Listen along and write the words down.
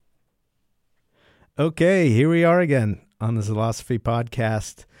Okay, here we are again on the Zalosophy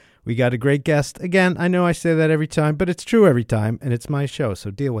Podcast. We got a great guest. Again, I know I say that every time, but it's true every time, and it's my show, so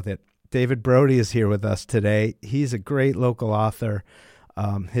deal with it. David Brody is here with us today. He's a great local author.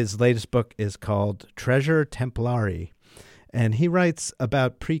 His latest book is called Treasure Templari, and he writes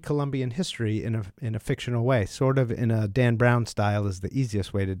about pre-Columbian history in a fictional way, sort of in a Dan Brown style is the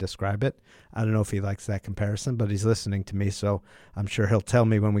easiest way to describe it. I don't know if he likes that comparison, but he's listening to me, so I'm sure he'll tell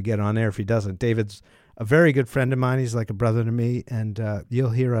me when we get on air if he doesn't. David's a very good friend of mine. He's like a brother to me, and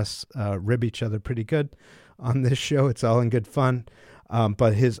you'll hear us rib each other pretty good on this show. It's all in good fun.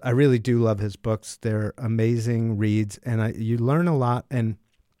 But I really do love his books. They're amazing reads, and you learn a lot. And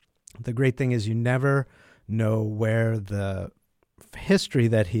the great thing is you never know where the history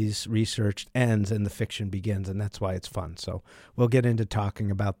that he's researched ends and the fiction begins, and that's why it's fun. So we'll get into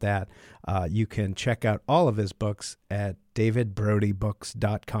talking about that. You can check out all of his books at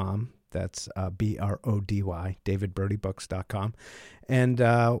davidbrodybooks.com. That's B-R-O-D-Y, davidbrodybooks.com. And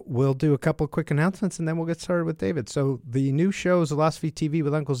we'll do a couple of quick announcements, and then we'll get started with David. So the new show, Zalosophy TV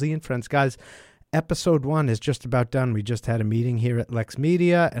with Uncle Z and Friends. Guys, Episode 1 is just about done. We just had a meeting here at Lex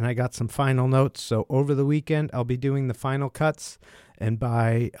Media, and I got some final notes. So over the weekend, I'll be doing the final cuts. And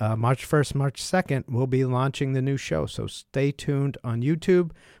by March 1st, March 2nd, we'll be launching the new show. So stay tuned on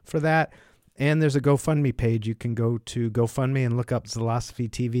YouTube for that. And there's a GoFundMe page. You can go to GoFundMe and look up Zalosophy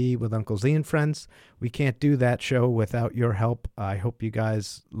TV with Uncle Z and Friends. We can't do that show without your help. I hope you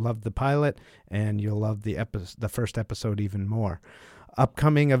guys loved the pilot, and you'll love the first episode even more.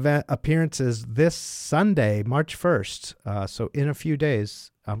 Upcoming event appearances this Sunday, March 1st. So in a few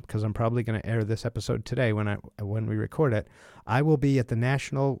days, because I'm probably going to air this episode today when we record it, I will be at the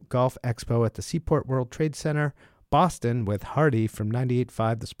National Golf Expo at the Seaport World Trade Center, Boston, with Hardy from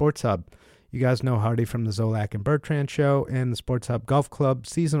 98.5 The Sports Hub. You guys know Hardy from the Zolak and Bertrand show and the Sports Hub Golf Club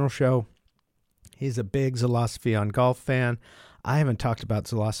seasonal show. He's a big Zalosophy on Golf fan. I haven't talked about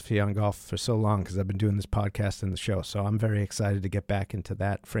Zalosophy on Golf for so long because I've been doing this podcast and the show, so I'm very excited to get back into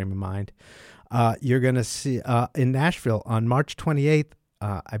that frame of mind. You're going to see in Nashville on March 28th,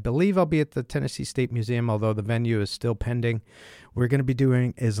 I believe I'll be at the Tennessee State Museum, although the venue is still pending. We're going to be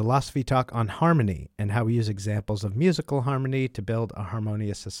doing a Zalosophy talk on harmony and how we use examples of musical harmony to build a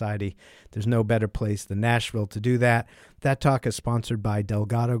harmonious society. There's no better place than Nashville to do that. That talk is sponsored by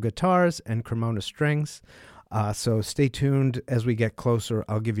Delgado Guitars and Cremona Strings. So stay tuned as we get closer.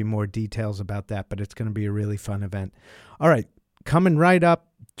 I'll give you more details about that, but it's going to be a really fun event. All right, coming right up,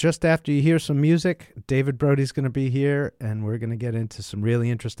 just after you hear some music, David Brody's going to be here, and we're going to get into some really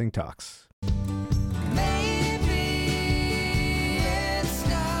interesting talks.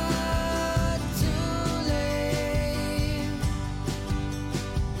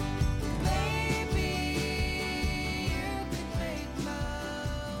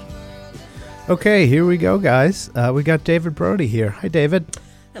 Okay, here we go, guys. We got David Brody here. Hi, David.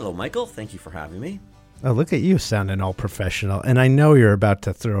 Hello, Michael. Thank you for having me. Oh, look at you sounding all professional. And I know you're about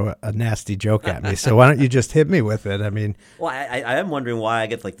to throw a nasty joke at me, so why don't you just hit me with it? I mean... Well, I am wondering why I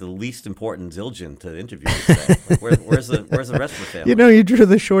get like the least important Zildjian to interview today. Like, where's the rest of the family? You know, you drew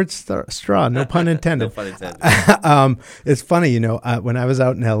the short straw. No pun intended. No pun intended. It's funny, you know, when I was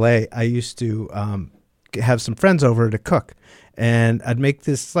out in L.A., I used to have some friends over to cook. And I'd make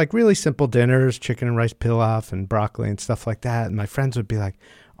this like really simple dinners, chicken and rice pilaf and broccoli and stuff like that. And my friends would be like,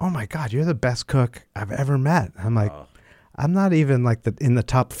 "Oh my God, you're the best cook I've ever met." I'm like, I'm not even like in the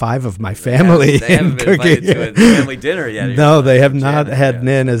top 5 of my family. They haven't been invited to a family dinner yet. No, they have not had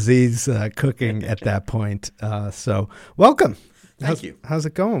Nin Aziz cooking at that point. So welcome. Thank you. How's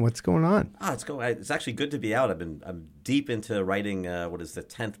it going? What's going on? It's going. It's actually good to be out. I'm deep into writing. What is the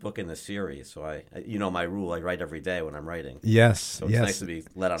 10th book in the series? So you know my rule. I write every day when I'm writing. Yes. So it's nice to be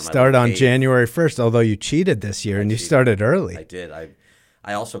let on my start on January 1st. Although you cheated this year and you started early. I did.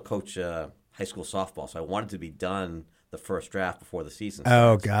 I also coach high school softball, so I wanted to be done the first draft before the season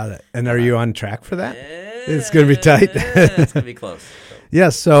starts. Oh, got it. And are you on track for that? It's going to be tight. It's going to be close. So. Yeah.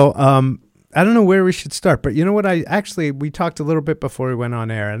 So. I don't know where we should start, but you know what? We talked a little bit before we went on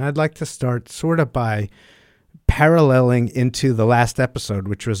air, and I'd like to start sort of by paralleling into the last episode,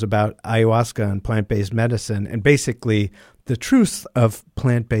 which was about ayahuasca and plant-based medicine, and basically the truths of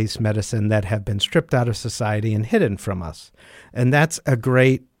plant-based medicine that have been stripped out of society and hidden from us. And that's a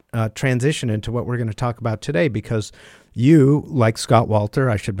great transition into what we're going to talk about today, because you, like Scott Walter,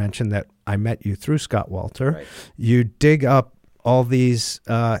 I should mention that I met you through Scott Walter, right. You dig up all these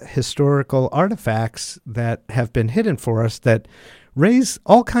historical artifacts that have been hidden for us that raise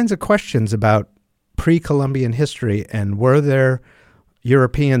all kinds of questions about pre-Columbian history, and were there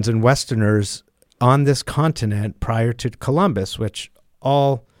Europeans and Westerners on this continent prior to Columbus, which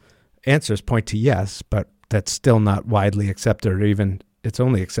all answers point to yes, but that's still not widely accepted, or even it's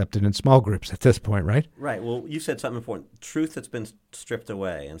only accepted in small groups at this point, right? Right. Well, you said something important. Truth that's been stripped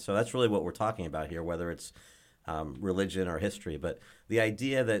away. And so that's really what we're talking about here, whether it's religion or history. But the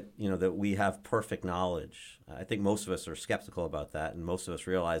idea that, that we have perfect knowledge, I think most of us are skeptical about that. And most of us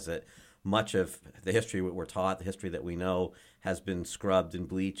realize that much of the history we're taught, the history that we know, has been scrubbed and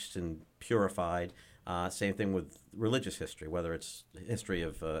bleached and purified. Same thing with religious history, whether it's history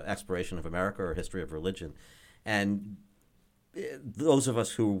of exploration of America or history of religion. And those of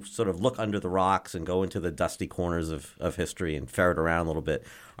us who sort of look under the rocks and go into the dusty corners of history and ferret around a little bit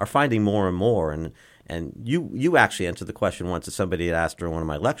are finding more and more. And you actually answered the question once that somebody had asked during one of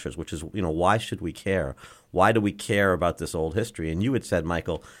my lectures, which is, why should we care? Why do we care about this old history? And you had said,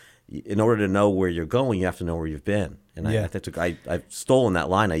 Michael, in order to know where you're going, you have to know where you've been. And yeah. I've stolen that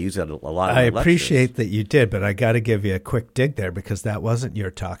line. I use it a lot in I my appreciate lectures. that you did, but I got to give you a quick dig there because that wasn't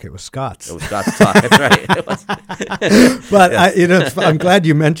your talk. It was Scott's. It was Scott's talk. That's right. It was. But Yes. I'm glad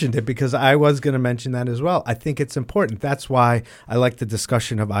you mentioned it because I was going to mention that as well. I think it's important. That's why I like the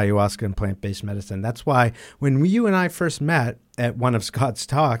discussion of ayahuasca and plant-based medicine. That's why when you and I first met at one of Scott's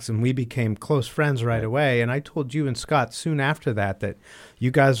talks and we became close friends right away, and I told you and Scott soon after that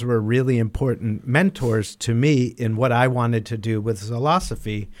you guys were really important mentors to me in what I wanted to do with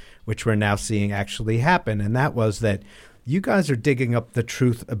Zolosophy, which we're now seeing actually happen. And that was that you guys are digging up the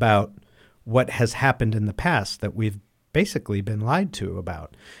truth about what has happened in the past that we've basically been lied to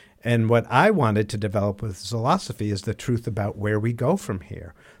about. And what I wanted to develop with Zolosophy is the truth about where we go from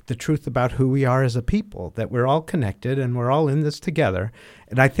here, the truth about who we are as a people, that we're all connected and we're all in this together.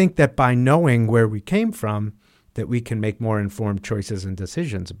 And I think that by knowing where we came from, that we can make more informed choices and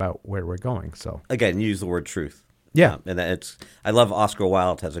decisions about where we're going. So again, you use the word truth. Yeah. And I love Oscar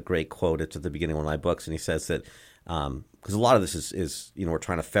Wilde has a great quote. It's at the beginning of one of my books, and he says that because a lot of this is we're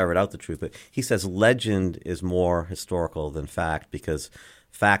trying to ferret out the truth, but he says legend is more historical than fact because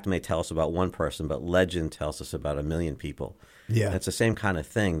fact may tell us about one person, but legend tells us about a million people. Yeah. And it's the same kind of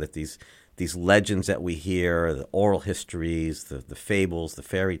thing that these legends that we hear, the oral histories, the fables, the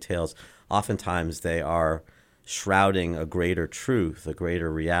fairy tales, oftentimes they are shrouding a greater truth, a greater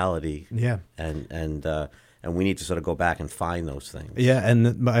reality. Yeah. And we need to sort of go back and find those things. Yeah,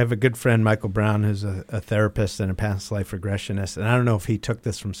 and I have a good friend, Michael Brown, who's a therapist and a past life regressionist. And I don't know if he took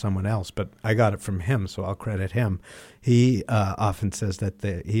this from someone else, but I got it from him, so I'll credit him. He often says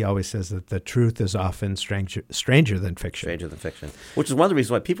that he always says that the truth is often stranger than fiction. Stranger than fiction, which is one of the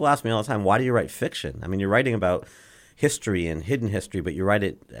reasons why people ask me all the time, why do you write fiction? I mean, you're writing about history and hidden history, but you write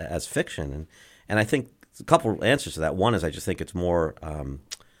it as fiction. And I think a couple of answers to that. One is I just think it's more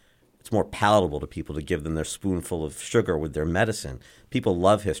palatable to people to give them their spoonful of sugar with their medicine. People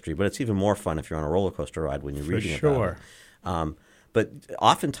love history, but it's even more fun if you're on a roller coaster ride when you're reading about it. But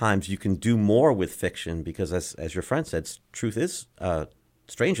oftentimes you can do more with fiction because, as your friend said, truth is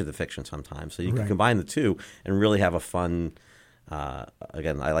stranger than fiction sometimes. So you can combine the two and really have a fun.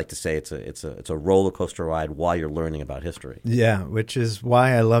 Again, I like to say it's a roller coaster ride while you're learning about history. Yeah, which is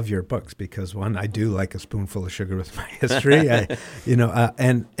why I love your books because one, I do like a spoonful of sugar with my history, and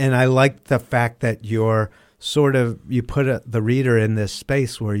I like the fact that you put the reader in this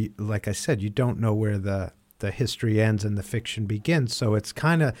space where, like I said, you don't know where the history ends and the fiction begins. So it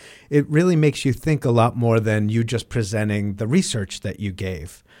really makes you think a lot more than you just presenting the research that you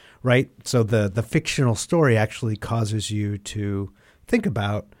gave. Right. So the fictional story actually causes you to think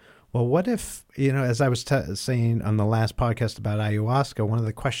about, well, what if, as I was saying on the last podcast about ayahuasca, one of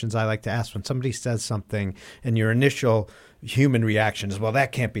the questions I like to ask when somebody says something and your initial human reaction is, well,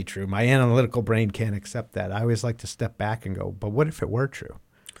 that can't be true. My analytical brain can't accept that. I always like to step back and go, but what if it were true?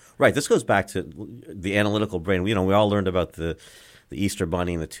 Right. This goes back to the analytical brain. We all learned about the Easter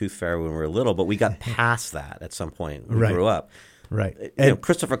Bunny and the Tooth Fairy when we were little, but we got past that at some point when we grew up. Right.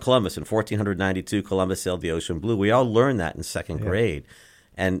 Christopher Columbus in 1492, Columbus sailed the ocean blue. We all learned that in second grade.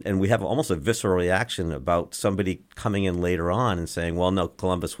 And we have almost a visceral reaction about somebody coming in later on and saying, well, no,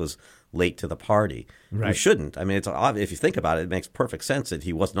 Columbus was late to the party. Right. We shouldn't. I mean, it's obvious. If you think about it, it makes perfect sense that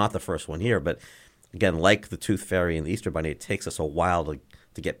he was not the first one here. But again, like the Tooth Fairy and the Easter Bunny, it takes us a while to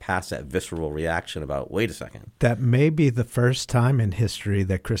get past that visceral reaction about, wait a second. That may be the first time in history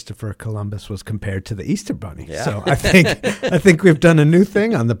that Christopher Columbus was compared to the Easter Bunny. Yeah. So I think we've done a new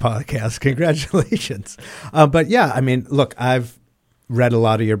thing on the podcast. Congratulations. But yeah, I mean, look, I've read a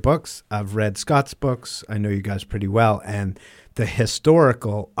lot of your books. I've read Scott's books. I know you guys pretty well. And the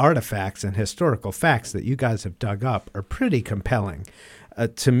historical artifacts and historical facts that you guys have dug up are pretty compelling.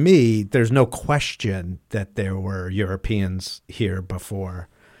 To me, there's no question that there were Europeans here before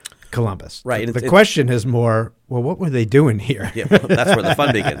Columbus. Right. The question is more, well, what were they doing here? Yeah, that's where the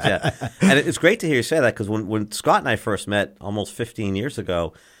fun begins, yeah. And it's great to hear you say that, because when Scott and I first met almost 15 years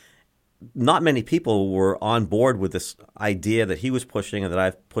ago, not many people were on board with this idea that he was pushing and that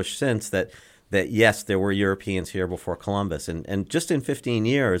I've pushed since, that yes, there were Europeans here before Columbus. And just in 15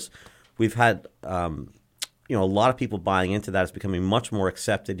 years, we've had a lot of people buying into that. It's becoming much more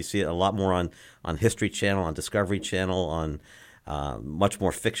accepted. You see it a lot more on History Channel, on Discovery Channel, on much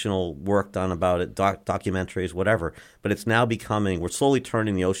more fictional work done about it, documentaries, whatever. But it's now we're slowly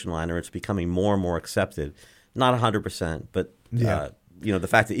turning the ocean liner. It's becoming more and more accepted. Not 100%, but the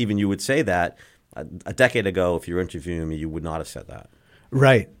fact that even you would say that a decade ago, if you were interviewing me, you would not have said that.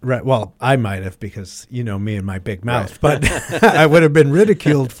 Right. Well, I might have, because me and my big mouth, but I would have been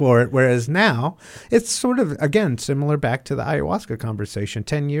ridiculed for it. Whereas now it's sort of, again, similar back to the ayahuasca conversation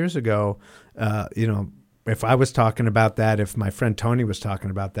 10 years ago. If I was talking about that, if my friend Tony was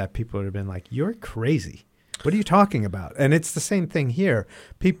talking about that, people would have been like, "You're crazy. What are you talking about?" And it's the same thing here.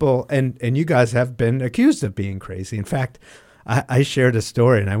 People, and you guys have been accused of being crazy. In fact, I shared a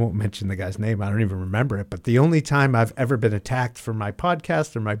story, and I won't mention the guy's name. I don't even remember it. But the only time I've ever been attacked for my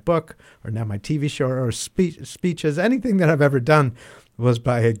podcast or my book or now my TV show or speeches, anything that I've ever done, was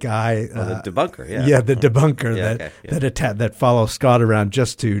by a guy. The debunker, yeah. Yeah, the debunker that follows Scott around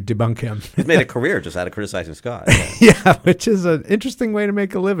just to debunk him. He's made a career just out of criticizing Scott. Yeah, which is an interesting way to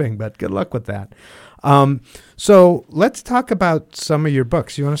make a living, but good luck with that. So let's talk about some of your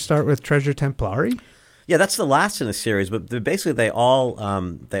books. You want to start with Treasure Templari? Yeah, that's the last in the series, but basically they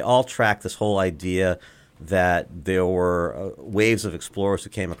all track this whole idea that there were waves of explorers who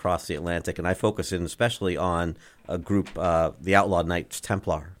came across the Atlantic, and I focus in especially on a group, the Outlawed Knights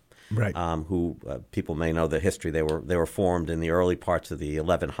Templar, right? Who people may know the history. They were formed in the early parts of the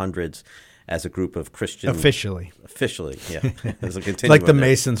 1100s as a group of Christian. Officially, yeah. There's a continuum. Like the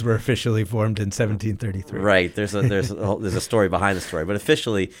Masons were officially formed in 1733. Right. There's a story behind the story, but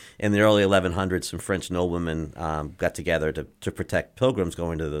officially in the early 1100s, some French noblemen got together to protect pilgrims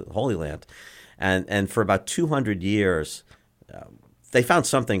going to the Holy Land. And for about 200 years, they found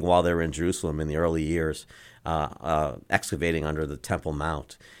something while they were in Jerusalem in the early years, excavating under the Temple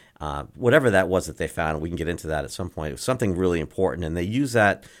Mount. Whatever that was that they found, we can get into that at some point. It was something really important, and they used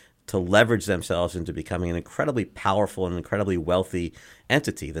that to leverage themselves into becoming an incredibly powerful and incredibly wealthy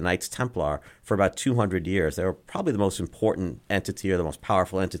entity, the Knights Templar, for about 200 years. They were probably the most important entity or the most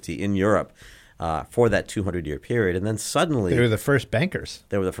powerful entity in Europe for that 200-year period. And then suddenly... They were the first bankers.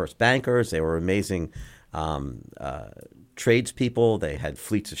 They were amazing tradespeople. They had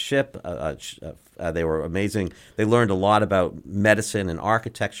fleets of ship. They were amazing. They learned a lot about medicine and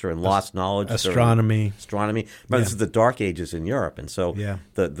architecture and lost knowledge. Astronomy. But this is the Dark Ages in Europe. And so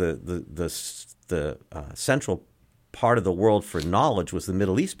the central part of the world for knowledge was the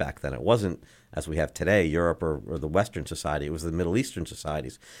Middle East back then. It wasn't, as we have today, Europe or the Western society. It was the Middle Eastern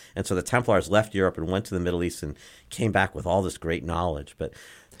societies. And so the Templars left Europe and went to the Middle East and came back with all this great knowledge. But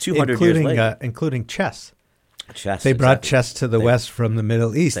 200 years later... including chess. They brought chess to the West from the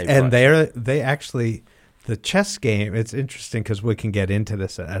Middle East. And they actually... The chess game, it's interesting because we can get into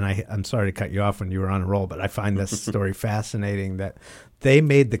this, and I'm sorry to cut you off when you were on a roll, but I find this story fascinating that they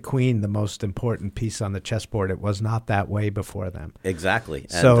made the queen the most important piece on the chessboard. It was not that way before them. Exactly.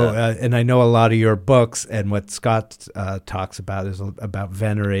 And I know a lot of your books, and what Scott talks about is about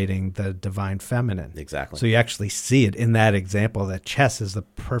venerating the divine feminine. Exactly. So you actually see it in that example, that chess is the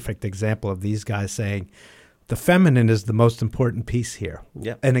perfect example of these guys saying the feminine is the most important piece here.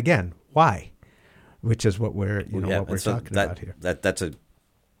 Yeah. And again, why? Which is what we're talking about here. That's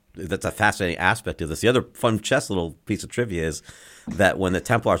a fascinating aspect of this. The other fun chess little piece of trivia is that when the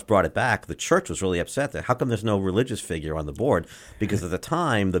Templars brought it back, the church was really upset that how come there's no religious figure on the board? Because at the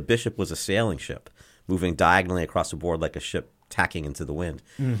time, the bishop was a sailing ship moving diagonally across the board like a ship tacking into the wind.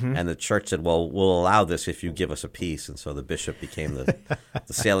 Mm-hmm. And the church said, well, we'll allow this if you give us a piece. And so the bishop became the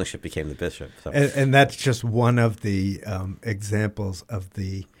sailing ship became the bishop. So. And that's just one of the examples of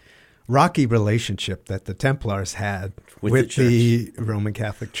the rocky relationship that the Templars had with the Roman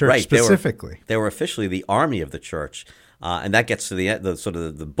Catholic Church, specifically. They were officially the army of the church. And that gets to the sort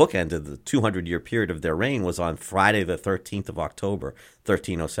of the bookend of the 200-year period of their reign was on Friday the 13th of October,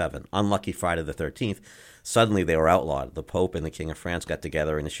 1307. Unlucky Friday the 13th. Suddenly they were outlawed. The Pope and the King of France got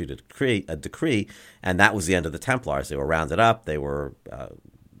together and issued a decree, and that was the end of the Templars. They were rounded up. They were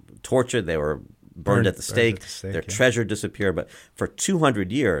tortured. They were burned at the stake. Their treasure disappeared. But for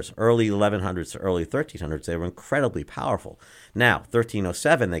 200 years, early 1100s to early 1300s, they were incredibly powerful. Now,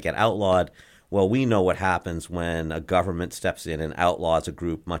 1307, they get outlawed. Well, we know what happens when a government steps in and outlaws a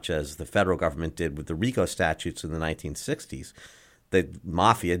group, much as the federal government did with the RICO statutes in the 1960s. the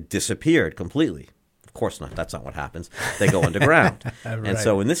mafia disappeared completely. Of course not. That's not what happens. They go underground. Right. And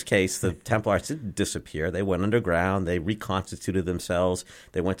so in this case, the Templars didn't disappear. They went underground. They reconstituted themselves.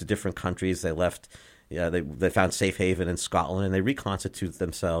 They went to different countries. They left. They found safe haven in Scotland, and they reconstituted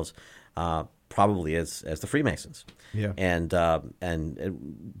themselves probably as the Freemasons. Yeah.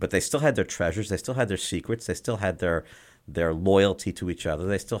 But they still had their treasures. They still had their secrets. They still had their loyalty to each other.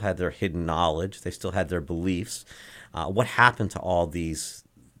 They still had their hidden knowledge. They still had their beliefs. What happened to all these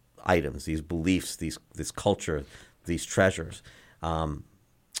items, these beliefs, this culture, these treasures?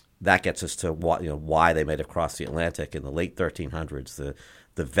 That gets us to why they might have crossed the Atlantic in the late 1300s.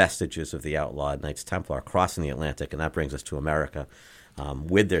 The vestiges of the outlawed Knights Templar crossing the Atlantic, and that brings us to America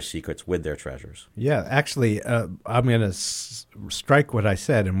with their secrets, with their treasures. Yeah, actually, I'm going to strike what I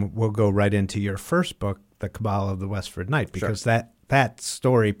said, and we'll go right into your first book, The Cabal of the Westford Knight, because that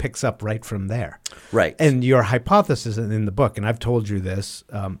story picks up right from there. Right. And your hypothesis in the book, and I've told you this,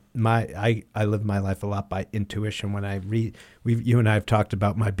 I live my life a lot by intuition. When I read, you and I have talked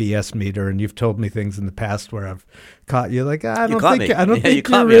about my BS meter, and you've told me things in the past where I've caught you like, I don't think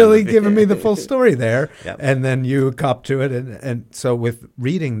you're really giving me the full story there. Yep. And then you cop to it. And so with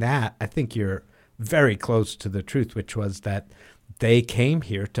reading that, I think you're very close to the truth, which was that they came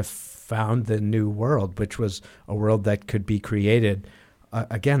here to found the New World, which was a world that could be created,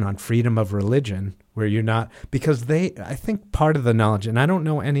 again, on freedom of religion, where you're not, because I think part of the knowledge, and I don't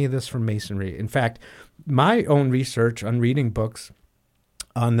know any of this from Masonry. In fact, my own research on reading books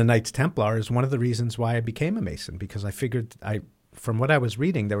on the Knights Templar is one of the reasons why I became a Mason, because I figured from what I was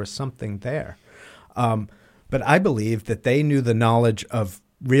reading, there was something there. But I believe that they knew the knowledge of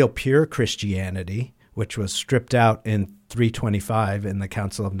real pure Christianity, which was stripped out in 325 in the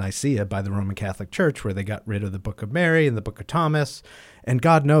Council of Nicaea by the Roman Catholic Church, where they got rid of the Book of Mary and the Book of Thomas, and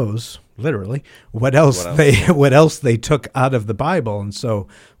God knows, literally, what else they took out of the Bible. And so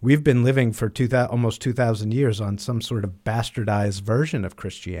we've been living for almost 2,000 years on some sort of bastardized version of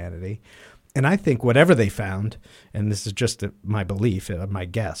Christianity. And I think whatever they found, and this is just my belief, my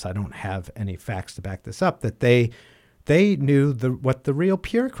guess, I don't have any facts to back this up, that they knew what the real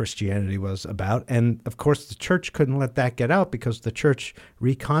pure Christianity was about. And, of course, the church couldn't let that get out because the church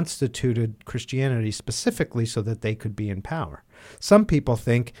reconstituted Christianity specifically so that they could be in power. Some people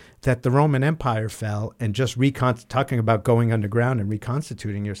think that the Roman Empire fell and just talking about going underground and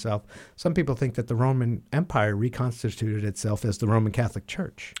reconstituting yourself, some people think that the Roman Empire reconstituted itself as the Roman Catholic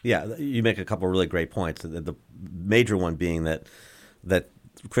Church. Yeah, you make a couple of really great points. The major one being that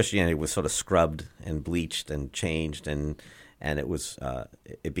Christianity was sort of scrubbed and bleached and changed, and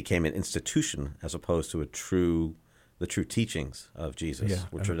it became an institution as opposed to the true teachings of Jesus,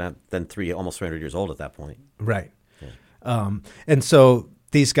 which are then almost 300 years old at that point. Right. Yeah. And so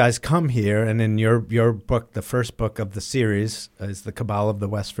these guys come here, and in your book, the first book of the series is The Cabal of the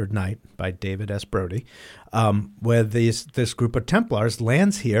Westford Knight by David S. Brody, where this group of Templars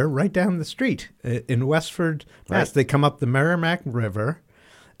lands here right down the street in Westford, Mass. Right. They come up the Merrimack River.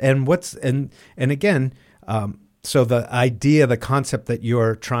 And again, so the idea, the concept that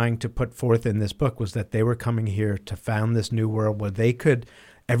you're trying to put forth in this book was that they were coming here to found this new world where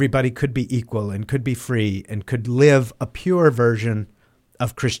everybody could be equal and could be free and could live a pure version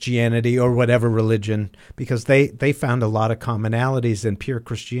of Christianity or whatever religion, because they found a lot of commonalities in pure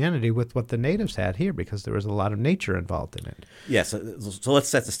Christianity with what the natives had here, because there was a lot of nature involved in it. Yes, so let's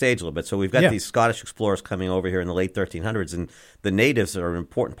set the stage a little bit. So we've got these Scottish explorers coming over here in the late 1300s, and the natives are an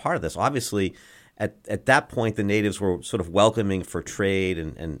important part of this. Obviously, at that point, the natives were sort of welcoming for trade,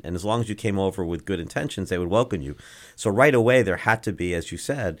 and as long as you came over with good intentions, they would welcome you. So right away, there had to be, as you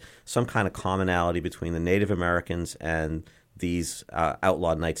said, some kind of commonality between the Native Americans and these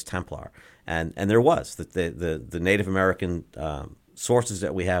outlawed Knights Templar, and there was the Native American sources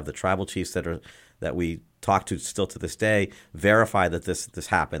that we have, the tribal chiefs that we talk to still to this day, verify that this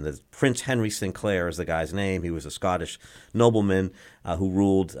happened. That Prince Henry Sinclair is the guy's name. He was a Scottish nobleman who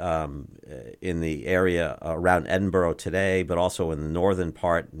ruled in the area around Edinburgh today, but also in the northern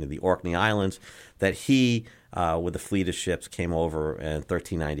part, the Orkney Islands. That he, with a fleet of ships, came over in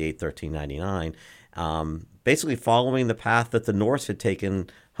 1398, 1399. Basically following the path that the Norse had taken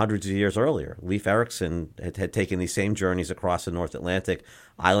hundreds of years earlier. Leif Erikson had taken these same journeys across the North Atlantic,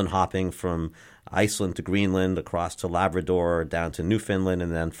 island hopping from Iceland to Greenland, across to Labrador, down to Newfoundland,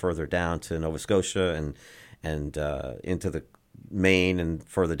 and then further down to Nova Scotia and into the Maine, and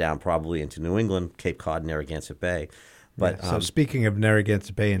further down probably into New England, Cape Cod, Narragansett Bay. But so speaking of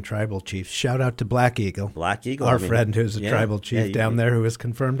Narragansett Bay and tribal chiefs, shout out to Black Eagle. Our friend who's a tribal chief down there who has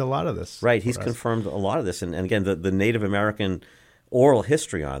confirmed a lot of this. Right, he's confirmed a lot of this. And again, the Native American oral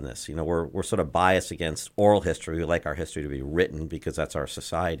history on this. We're sort of biased against oral history. We like our history to be written because that's our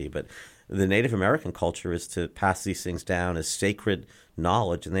society. But the Native American culture is to pass these things down as sacred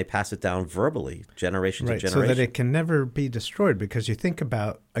knowledge, and they pass it down verbally, generation to generation. So that it can never be destroyed. Because you think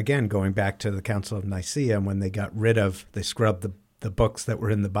about, again, going back to the Council of Nicaea, when they they scrubbed the books that were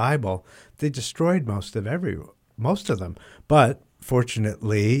in the Bible, they destroyed most of them. But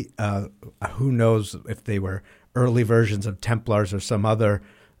fortunately, who knows if they were early versions of Templars or some other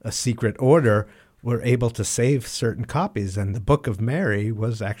secret order, were able to save certain copies. And the Book of Mary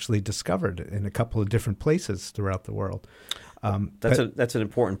was actually discovered in a couple of different places throughout the world. That's an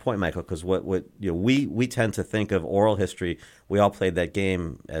important point, Michael, because we tend to think of oral history. We all played that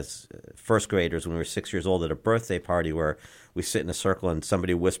game as first graders when we were 6 years old at a birthday party where we sit in a circle and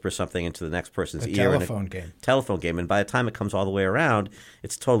somebody whispers something into the next person's ear. Telephone game. And by the time it comes all the way around,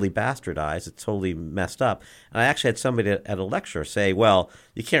 it's totally bastardized. It's totally messed up. And I actually had somebody at a lecture say, well,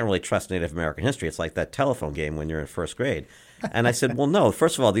 you can't really trust Native American history. It's like that telephone game when you're in first grade. And I said, well, no,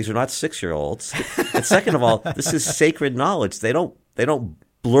 first of all, these are not 6-year-olds. And second of all, this is sacred knowledge. They don't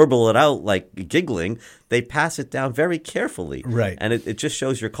blurble it out like giggling. They pass it down very carefully. Right. And it just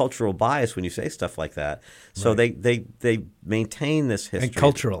shows your cultural bias when you say stuff like that. So they maintain this history. And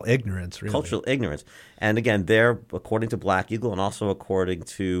cultural ignorance, really. Cultural ignorance. And again, they're, according to Black Eagle and also according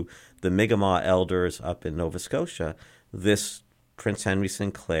to the Mi'kmaq elders up in Nova Scotia, this Prince Henry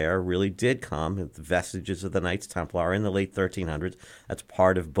Sinclair really did come, the vestiges of the Knights Templar in the late 1300s. That's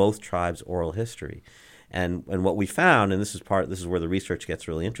part of both tribes' oral history. And what we found, and this is where the research gets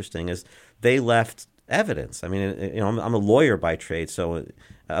really interesting, is they left evidence. I mean, I'm a lawyer by trade, so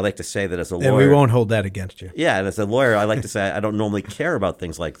I like to say that as a lawyer, and we won't hold that against you. Yeah, and as a lawyer, I like to say I don't normally care about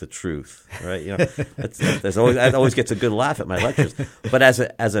things like the truth, right? That always gets a good laugh at my lectures. But as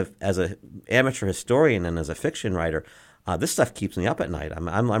a amateur historian and as a fiction writer, this stuff keeps me up at night.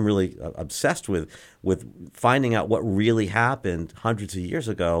 I'm really obsessed with finding out what really happened hundreds of years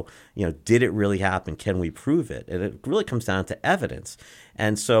ago. Did it really happen? Can we prove it? And it really comes down to evidence.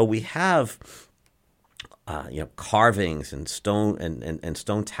 And so we have carvings and stone and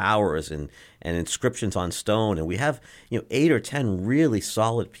stone towers and inscriptions on stone, and we have 8 or 10 really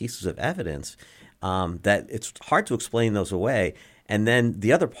solid pieces of evidence that it's hard to explain those away. And then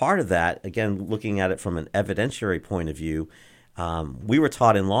the other part of that, again, looking at it from an evidentiary point of view, we were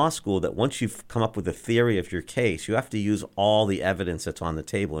taught in law school that once you've come up with a theory of your case, you have to use all the evidence that's on the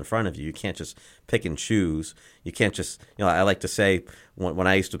table in front of you. You can't just pick and choose. You can't just, I like to say when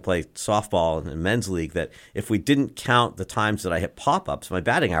I used to play softball in men's league that if we didn't count the times that I hit pop-ups, my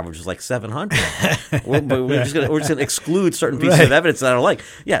batting average was like 700. we're just going to exclude certain pieces of evidence that I don't like.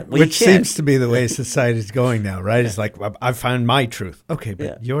 Yeah, well, which seems to be the way society's going now, right? It's like, I found my truth. Okay,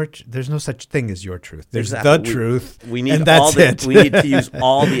 but there's no such thing as your truth. There's the truth, and that's it. We need to use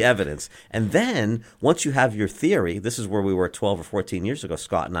all the evidence. And then once you have your theory, this is where we were 12 or 14 years ago,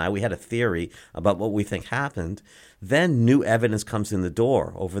 Scott and I, we had a theory about what we think happened. Then new evidence comes in the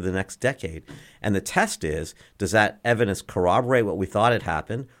door over the next decade. And the test is, does that evidence corroborate what we thought had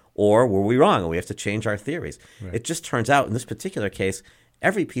happened, or were we wrong and we have to change our theories? Right. It just turns out in this particular case,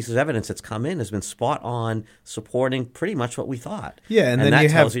 every piece of evidence that's come in has been spot on, supporting pretty much what we thought. Yeah, and then that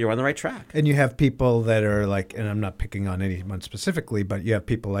tells you're on the right track. And you have people that are like, and I'm not picking on anyone specifically, but you have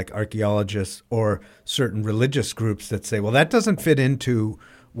people like archaeologists or certain religious groups that say, well, that doesn't fit into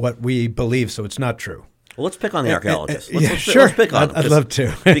what we believe, so it's not true. Well, let's pick on the archaeologists. Sure. Let's pick on them. I'd love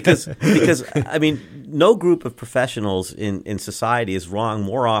to. because I mean, no group of professionals in society is wrong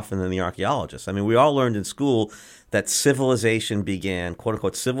more often than the archaeologists. I mean, we all learned in school that civilization began, quote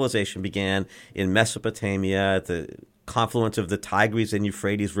unquote, civilization began in Mesopotamia at the confluence of the Tigris and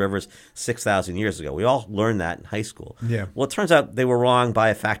Euphrates rivers 6,000 years ago. We all learned that in high school. Yeah. Well, it turns out they were wrong by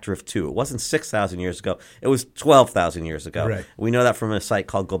a factor of 2. It wasn't 6,000 years ago. It was 12,000 years ago. Right. We know that from a site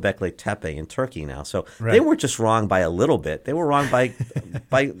called Göbekli Tepe in Turkey now. So they weren't just wrong by a little bit. They were wrong by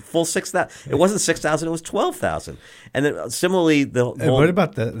full 6,000. It wasn't 6,000. It was 12,000. And then similarly, what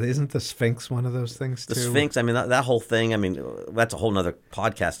about isn't the Sphinx one of those things too? The Sphinx, I mean, that whole thing, I mean, that's a whole nother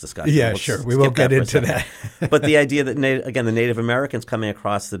podcast discussion. Yeah, sure. We will get into that. But the idea that, again, the Native Americans coming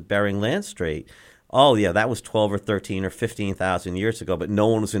across the Bering Land Strait, oh, yeah, that was 12 or 13 or 15,000 years ago, but no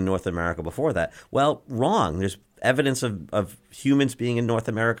one was in North America before that. Well, wrong. There's evidence of humans being in North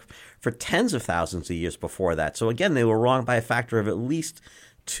America for tens of thousands of years before that. So, again, they were wrong by a factor of at least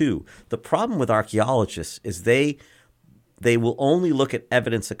 2. The problem with archaeologists is they will only look at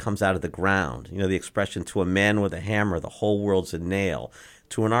evidence that comes out of the ground. You know, the expression, to a man with a hammer, the whole world's a nail.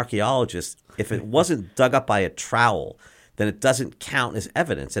 To an archaeologist, if it wasn't dug up by a trowel, then it doesn't count as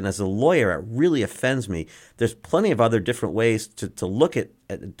evidence. And as a lawyer, it really offends me. There's plenty of other different ways to look at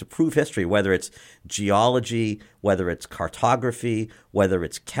to prove history, whether it's geology, whether it's cartography, whether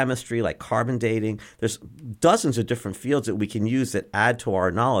it's chemistry, like carbon dating. There's dozens of different fields that we can use that add to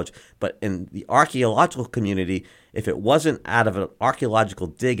our knowledge. But in the archaeological community, if it wasn't out of an archaeological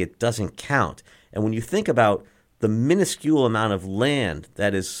dig, it doesn't count. And when you think about the minuscule amount of land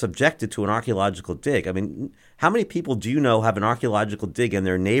that is subjected to an archaeological dig. I mean, how many people do you know have an archaeological dig in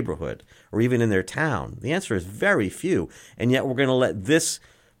their neighborhood or even in their town? The answer is very few. And yet we're going to let this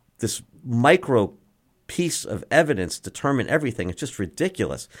micro piece of evidence determine everything. It's just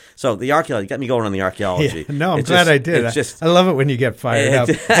ridiculous. So the archaeology, got me going on the archaeology. Yeah, no, I'm glad I did. I love it when you get fired up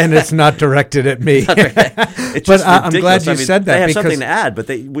and it's not directed at me. But I'm glad you said that. They have something to add, but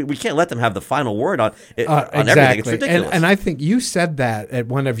we can't let them have the final word on everything. It's ridiculous. And I think you said that at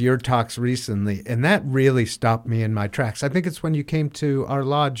one of your talks recently, and that really stopped me in my tracks. I think it's when you came to our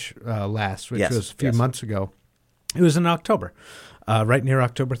lodge last, which was a few months ago. It was in October. Right near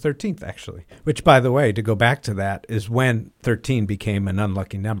October 13th, actually, which, by the way, to go back to that, is when 13 became an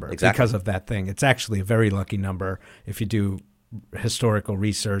unlucky number because of that thing. It's actually a very lucky number if you do historical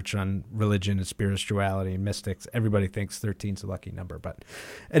research on religion and spirituality and mystics. Everybody thinks 13 is a lucky number. But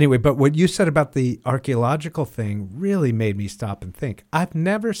anyway, but what you said about the archaeological thing really made me stop and think. I've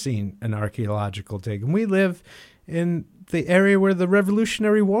never seen an archaeological dig, and we live in the area where the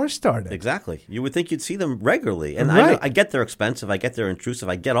Revolutionary War started. Exactly. You would think you'd see them regularly. And I get they're expensive. I get they're intrusive.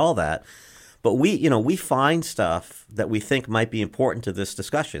 I get all that. But we find stuff that we think might be important to this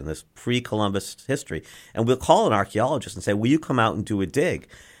discussion, this pre-Columbus history. And we'll call an archaeologist and say, will you come out and do a dig?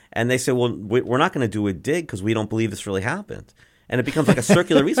 And they say, well, we're not going to do a dig because we don't believe this really happened. And it becomes like a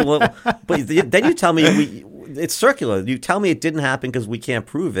circular reason. Well, but then you tell me it's circular. You tell me it didn't happen because we can't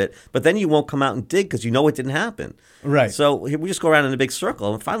prove it, but then you won't come out and dig because you know it didn't happen. Right. So we just go around in a big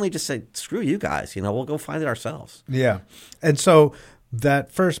circle and finally just say, screw you guys. We'll go find it ourselves. Yeah. And so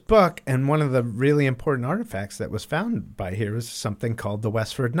that first book and one of the really important artifacts that was found by here is something called the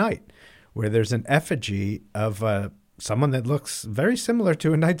Westford Knight, where there's an effigy of someone that looks very similar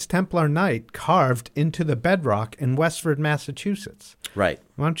to a Knights Templar knight carved into the bedrock in Westford, Massachusetts. Right.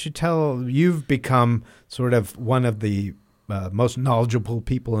 Why don't you you've become sort of one of the most knowledgeable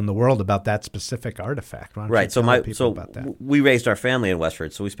people in the world about that specific artifact. Why don't you tell people about that? We raised our family in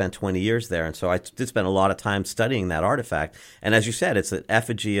Westford, so we spent 20 years there, and so I did spend a lot of time studying that artifact. And as you said, it's an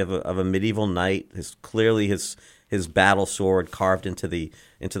effigy of a medieval knight. Clearly his battle sword carved into the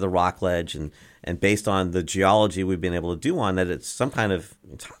rock ledge, and based on the geology we've been able to do on that, it's some kind of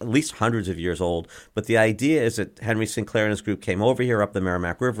at least hundreds of years old. But the idea is that Henry Sinclair and his group came over here up the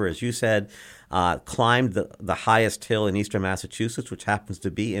Merrimack River, as you said, climbed the highest hill in eastern Massachusetts, which happens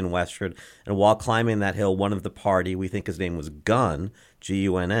to be in Westford. And while climbing that hill, one of the party, we think his name was Gunn,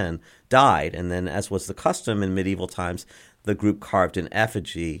 G-U-N-N, died. And then, as was the custom in medieval times, the group carved an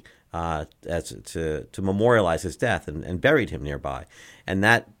effigy to memorialize his death and buried him nearby. And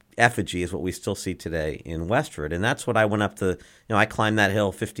that effigy is what we still see today in Westford. And that's what I went up to. I climbed that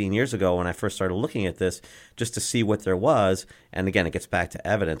hill 15 years ago when I first started looking at this, just to see what there was. And again, it gets back to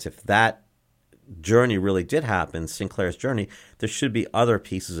evidence. If that journey really did happen, Sinclair's journey, there should be other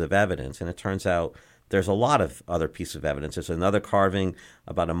pieces of evidence. And it turns out there's a lot of other pieces of evidence. There's another carving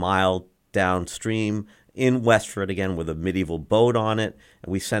about a mile downstream in Westford, again, with a medieval boat on it.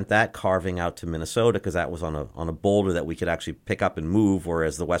 And we sent that carving out to Minnesota because that was on a boulder that we could actually pick up and move,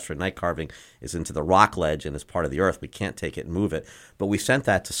 whereas the Westford Knight carving is into the rock ledge and is part of the earth. We can't take it and move it. But we sent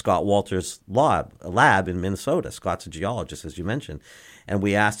that to Scott Walter's lab in Minnesota. Scott's a geologist, as you mentioned. And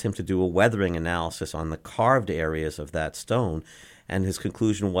we asked him to do a weathering analysis on the carved areas of that stone. And his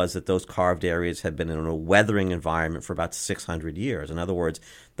conclusion was that those carved areas had been in a weathering environment for about 600 years. In other words,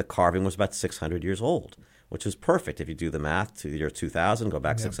 the carving was about 600 years old, which is perfect if you do the math to the year 2000, go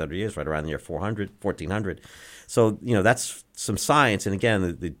back 600 years, right around the year 1400. So, that's some science. And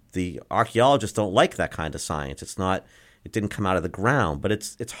again, the archaeologists don't like that kind of science. It didn't come out of the ground, but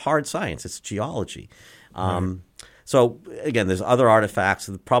it's hard science. It's geology. Right. So, again, there's other artifacts.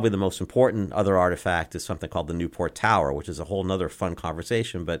 Probably the most important other artifact is something called the Newport Tower, which is a whole other fun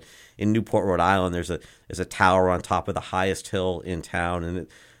conversation. But in Newport, Rhode Island, there's a tower on top of the highest hill in town. And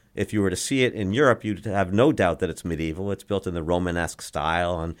if you were to see it in Europe, you'd have no doubt that it's medieval. It's built in the Romanesque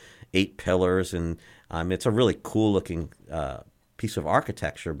style on 8 pillars. And it's a really cool-looking piece of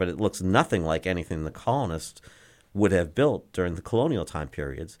architecture, but it looks nothing like anything the colonists would have built during the colonial time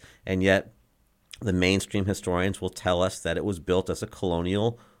periods. And yet the mainstream historians will tell us that it was built as a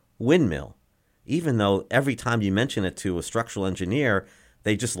colonial windmill, even though every time you mention it to a structural engineer,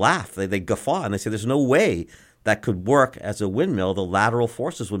 they just laugh. They guffaw, and they say there's no way that could work as a windmill, the lateral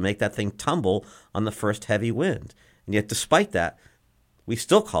forces would make that thing tumble on the first heavy wind. And yet, despite that, we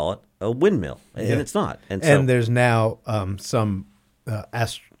still call it a windmill, and it's not. And there's now some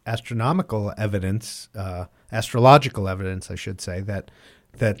astronomical evidence, astrological evidence, I should say, that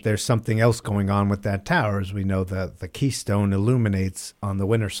there's something else going on with that tower. As we know, the keystone illuminates on the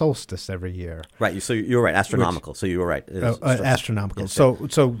winter solstice every year. Right. So you're right. Astronomical. So you were right. Astronomical. Yes,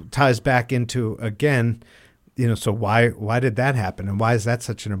 so ties back into, again, so why did that happen, and why is that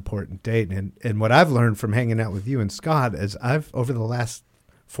such an important date? And what I've learned from hanging out with you and Scott is over the last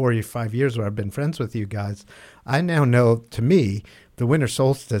 4 or 5 years where I've been friends with you guys, I now know, to me, the winter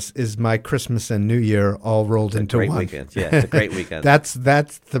solstice is my Christmas and New Year all rolled into one. Great weekend. Yeah, it's a great weekend. That's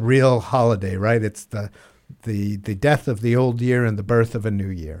the real holiday, right? It's the death of the old year and the birth of a new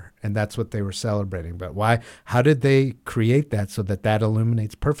year, and that's what they were celebrating. But why? How did they create that so that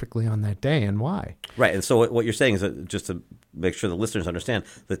illuminates perfectly on that day, and why? Right. And so what you're saying is that, just to make sure the listeners understand,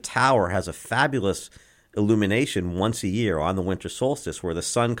 the tower has a fabulous illumination once a year on the winter solstice, where the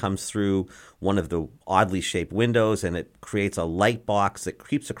sun comes through one of the oddly shaped windows, and it creates a light box that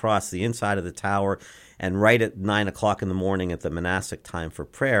creeps across the inside of the tower. And right at 9 o'clock in the morning, at the monastic time for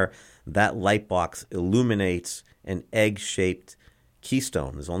prayer, that light box illuminates an egg-shaped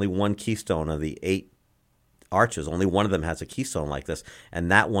keystone. There's only one keystone of the 8 arches. Only one of them has a keystone like this,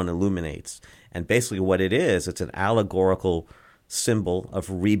 and that one illuminates. And basically what it is, it's an allegorical symbol of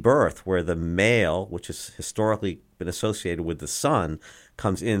rebirth, where the male, which has historically been associated with the sun,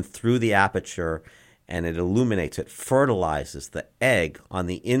 comes in through the aperture, and it illuminates, it fertilizes the egg on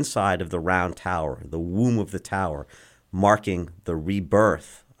the inside of the round tower, the womb of the tower, marking the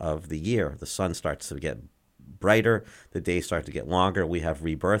rebirth of the year. The sun starts to get brighter, the days start to get longer, we have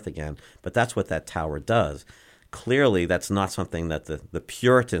rebirth again. But that's what that tower does. Clearly, that's not something that the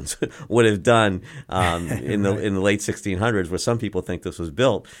Puritans would have done in the late 1600s, where some people think this was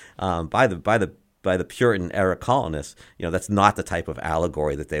built by the Puritan era colonists. That's not the type of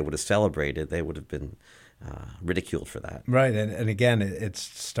allegory that they would have celebrated. They would have been ridiculed for that. Right, and again, it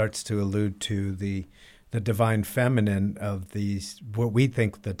starts to allude to the divine feminine of these. What we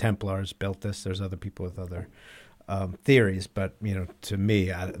think the Templars built this. There's other people with other theories, but to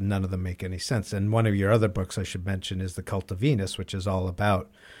me, none of them make any sense. And one of your other books I should mention is The Cult of Venus, which is all about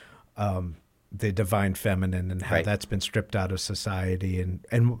the divine feminine and how that's been stripped out of society,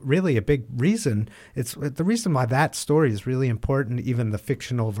 and really a big reason. It's the reason why that story is really important. Even the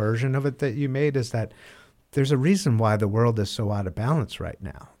fictional version of it that you made is that there's a reason why the world is so out of balance right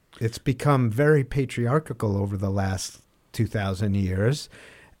now. It's become very patriarchal over the last 2,000 years,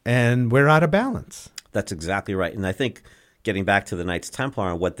 and we're out of balance. That's exactly right. And I think, getting back to the Knights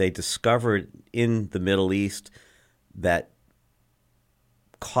Templar and what they discovered in the Middle East that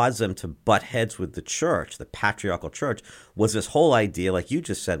caused them to butt heads with the church, the patriarchal church, was this whole idea, like you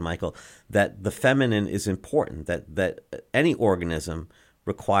just said, Michael, that the feminine is important, that any organism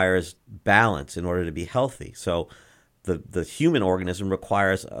requires balance in order to be healthy. So the human organism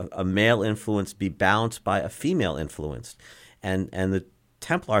requires a male influence be balanced by a female influence. And the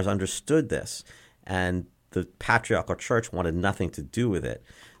Templars understood this. And the patriarchal church wanted nothing to do with it.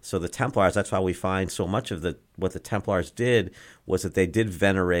 So the Templars, that's why we find so much of what the Templars did was that they did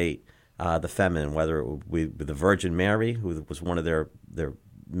venerate the feminine, whether it would be the Virgin Mary, who was one of their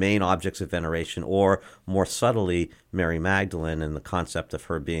main objects of veneration, or more subtly, Mary Magdalene, and the concept of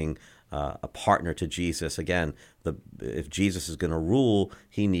her being a partner to Jesus. Again, if Jesus is going to rule,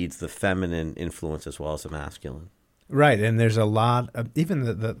 he needs the feminine influence as well as the masculine. Right, and there's a lot of, even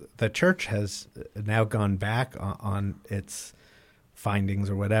the church has now gone back on its findings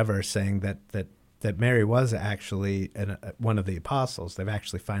or whatever, saying that Mary was actually one of the apostles. They've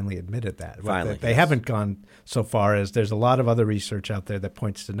actually finally admitted that. Finally, they haven't gone so far as there's a lot of other research out there that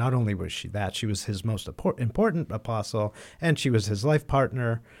points to not only was she was his most important apostle, and she was his life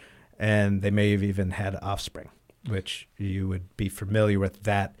partner, and they may have even had offspring, which you would be familiar with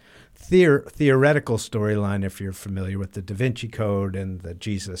that theoretical storyline if you're familiar with the Da Vinci Code and the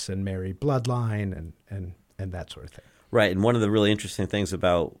Jesus and Mary bloodline and that sort of thing. Right, and one of the really interesting things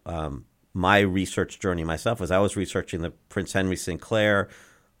about my research journey myself was I was researching the Prince Henry Sinclair,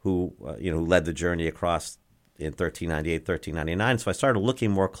 who led the journey across in 1398, 1399. So I started looking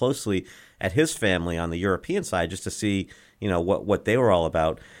more closely at his family on the European side just to see what they were all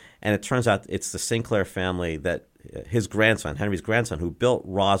about. And it turns out it's the Sinclair family that his grandson, Henry's grandson, who built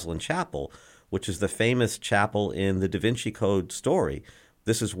Rosslyn Chapel, which is the famous chapel in the Da Vinci Code story.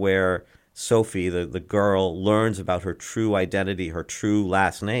 This is where Sophie, the girl, learns about her true identity, her true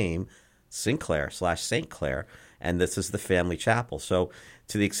last name, Sinclair / St. Clair. and this is the family chapel. So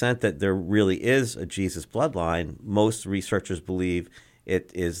to the extent that there really is a Jesus bloodline, most researchers believe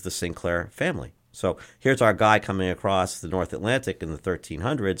it is the Sinclair family. So here's our guy coming across the North Atlantic in the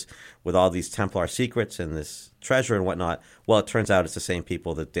 1300s with all these Templar secrets and this treasure and whatnot. Well, it turns out it's the same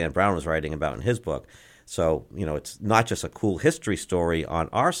people that Dan Brown was writing about in his book. So, it's not just a cool history story on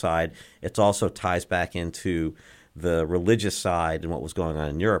our side. It also ties back into the religious side and what was going on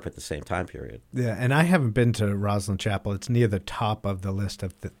in Europe at the same time period. Yeah, and I haven't been to Rosslyn Chapel. It's near the top of the list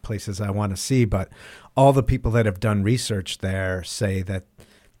of the places I want to see, but all the people that have done research there say that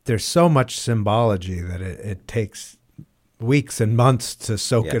there's so much symbology that it takes weeks and months to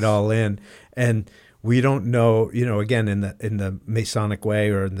soak it all in. And we don't know, again, in the Masonic way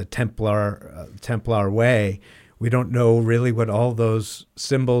or in the Templar way, we don't know really what all those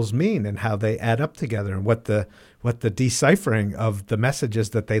symbols mean and how they add up together, and what the deciphering of the messages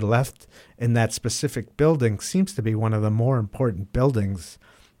that they left in that specific building seems to be one of the more important buildings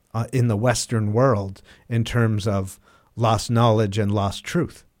in the Western world in terms of lost knowledge and lost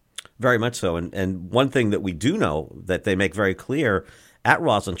truth. Very much so. And one thing that we do know that they make very clear at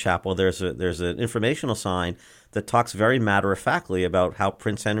Rosslyn Chapel, there's an informational sign that talks very matter-of-factly about how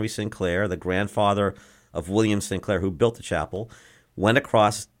Prince Henry Sinclair, the grandfather of William Sinclair, who built the chapel, went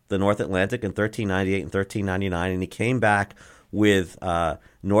across the North Atlantic in 1398 and 1399, and he came back with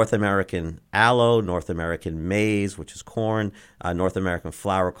North American aloe, North American maize, which is corn, North American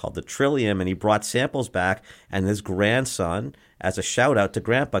flour called the trillium, and he brought samples back, and his grandson, as a shout-out to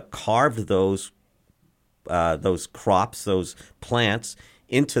Grandpa, carved those crops, those plants,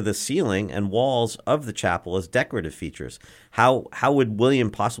 into the ceiling and walls of the chapel as decorative features. How would William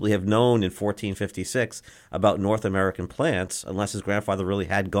possibly have known in 1456 about North American plants unless his grandfather really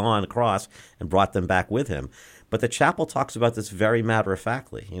had gone across and brought them back with him? But the chapel talks about this very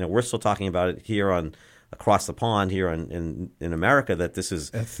matter-of-factly. We're still talking about it here across the pond here in America, that this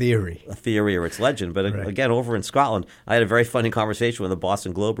is a theory or it's legend. But right. Again, over in Scotland, I had a very funny conversation with a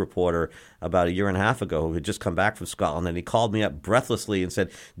Boston Globe reporter about a year and a half ago who had just come back from Scotland, and he called me up breathlessly and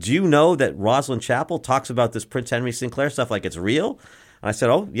said, "Do you know that Rosslyn Chapel talks about this Prince Henry Sinclair stuff like it's real?" And I said,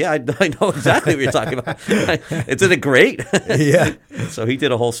 "Oh, yeah, I know exactly what you're talking about. Isn't it great?" Yeah. So he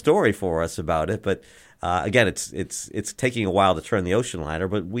did a whole story for us about it. But again, it's taking a while to turn the ocean liner,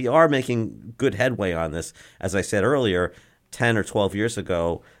 but we are making good headway on this. As I said earlier, 10 or 12 years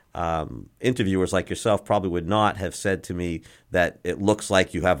ago, interviewers like yourself probably would not have said to me that it looks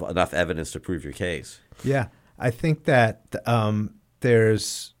like you have enough evidence to prove your case. Yeah, I think that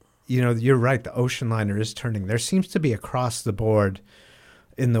there's, you're right, the ocean liner is turning. There seems to be across the board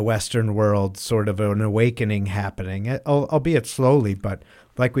in the Western world sort of an awakening happening, albeit slowly, but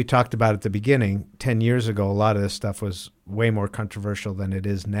like we talked about at the beginning, 10 years ago, a lot of this stuff was way more controversial than it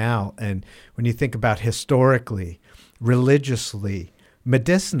is now. And when you think about historically, religiously,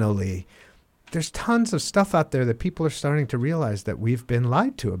 medicinally, there's tons of stuff out there that people are starting to realize that we've been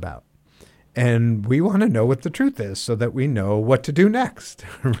lied to about. And we want to know what the truth is so that we know what to do next,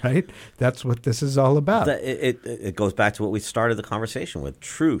 right? That's what this is all about. It goes back to what we started the conversation with,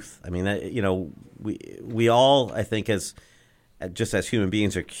 truth. I mean, we all, I think, as human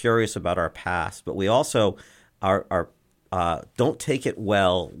beings, are curious about our past, but we also are don't take it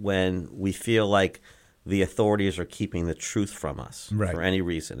well when we feel like the authorities are keeping the truth from us for any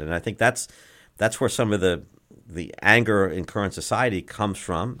reason. And I think that's where some of the anger in current society comes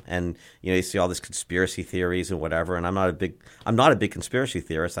from. And you see all these conspiracy theories and whatever. And I'm not a big conspiracy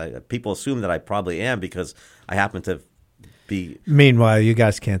theorist. People assume that I probably am because I happen to be. Meanwhile, you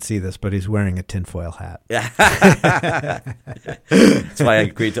guys can't see this, but he's wearing a tinfoil hat. That's why I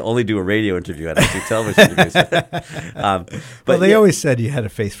agreed to only do a radio interview. I don't do television interviews. But they always said you had a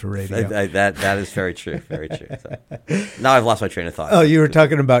face for radio. That is very true. Very true. So, now I've lost my train of thought. Oh, you were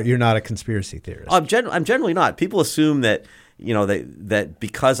talking about you're not a conspiracy theorist. I'm generally not. People assume that that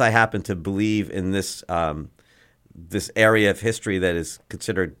because I happen to believe in this this area of history that is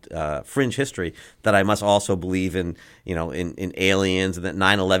considered fringe history, that I must also believe in aliens, and that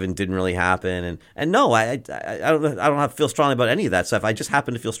 9/11 didn't really happen. And no, I don't feel strongly about any of that stuff. I just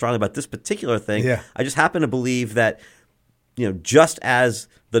happen to feel strongly about this particular thing. Yeah. I just happen to believe that just as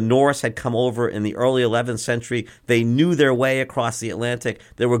the Norse had come over in the early 11th century, they knew their way across the Atlantic.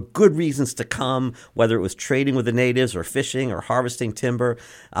 There were good reasons to come, whether it was trading with the natives or fishing or harvesting timber.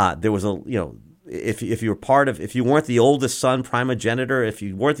 There was if you weren't the oldest son, primogenitor, if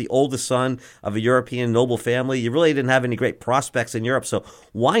you weren't the oldest son of a European noble family, you really didn't have any great prospects in Europe. So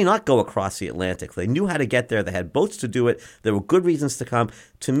why not go across the Atlantic? They knew how to get there. They had boats to do it. There were good reasons to come.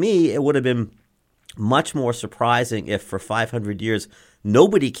 To me, it would have been much more surprising if for 500 years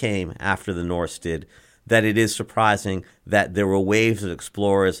nobody came after the Norse did, that it is surprising that there were waves of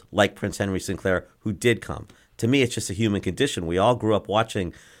explorers like Prince Henry Sinclair who did come. To me, it's just a human condition. We all grew up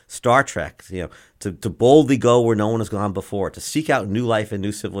watching Star Trek, to boldly go where no one has gone before, to seek out new life and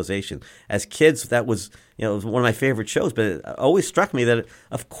new civilization. As kids, that was, it was one of my favorite shows, but it always struck me that,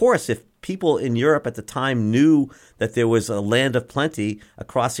 of course, if people in Europe at the time knew that there was a land of plenty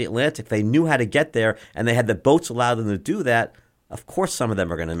across the Atlantic, they knew how to get there, and they had the boats allow them to do that, of course some of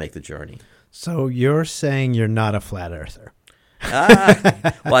them are going to make the journey. So you're saying you're not a flat earther?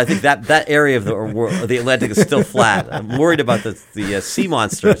 Well, I think that area of the Atlantic is still flat. I'm worried about the sea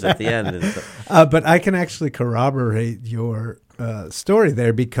monsters at the end. But I can actually corroborate your story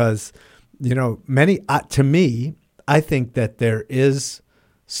there because, many to me, I think that there is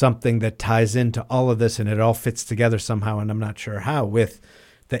something that ties into all of this, and it all fits together somehow, and I'm not sure how, with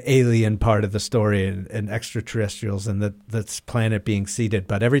the alien part of the story and extraterrestrials and this planet being seeded.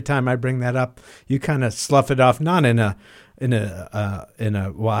 But every time I bring that up, you kind of slough it off, not in a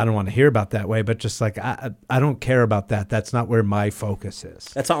well, I don't want to hear about that way, but just like I don't care about that. That's not where my focus is.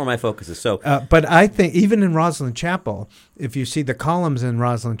 That's not where my focus is. So, but I think even in Rosslyn Chapel, if you see the columns in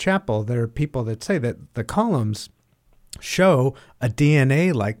Rosslyn Chapel, there are people that say that the columns show a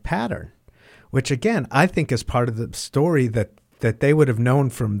DNA-like pattern, which again I think is part of the story that they would have known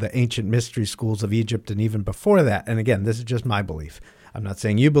from the ancient mystery schools of Egypt and even before that. And again, this is just my belief. I'm not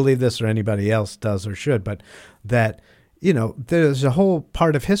saying you believe this or anybody else does or should, but that. There's a whole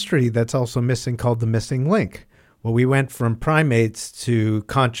part of history that's also missing called the missing link. Well, we went from primates to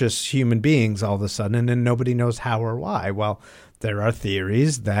conscious human beings all of a sudden, and then nobody knows how or why. Well, there are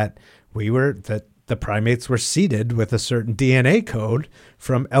theories that the primates were seeded with a certain DNA code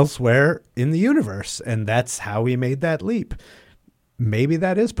from elsewhere in the universe, and that's how we made that leap. Maybe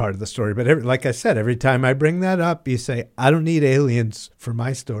that is part of the story. But like I said, every time I bring that up, you say, I don't need aliens for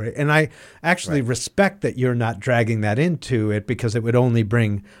my story. And I actually respect that you're not dragging that into it because it would only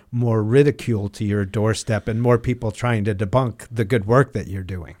bring more ridicule to your doorstep and more people trying to debunk the good work that you're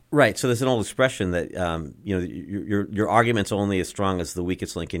doing. Right. So there's an old expression that, your argument's only as strong as the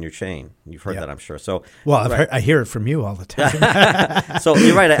weakest link in your chain. You've heard that, I'm sure. So, well, I hear it from you all the time. So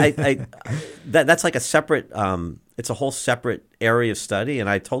you're right. That's like a separate it's a whole separate area of study, and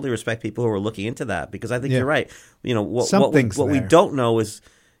I totally respect people who are looking into that because I think you're right. What we don't know is,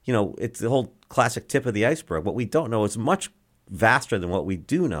 it's the whole classic tip of the iceberg. What we don't know is much vaster than what we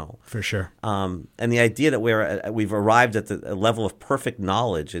do know. For sure. And the idea that we've arrived at the level of perfect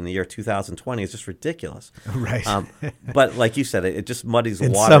knowledge in the year 2020 is just ridiculous. Right. But like you said, it just muddies the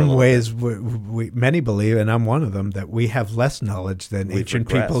in water. In some ways, many believe, and I'm one of them, that we have less knowledge than ancient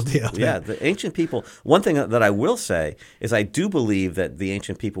people did. Yeah, the ancient people. One thing that I will say is I do believe that the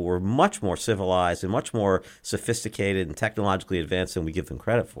ancient people were much more civilized and much more sophisticated and technologically advanced than we give them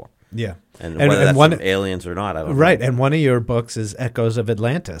credit for. Yeah. And whether that's from aliens or not, I don't know. Right. And one of your books is Echoes of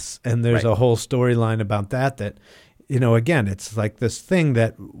Atlantis. And there's a whole storyline about that, again, it's like this thing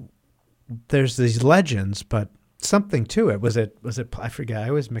that there's these legends, but something to it. Was it, I forget, I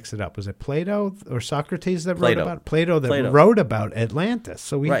always mix it up. Was it Plato or Socrates that wrote about Plato wrote about Atlantis.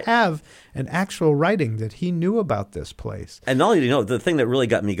 So we have an actual writing that he knew about this place. And not only, the thing that really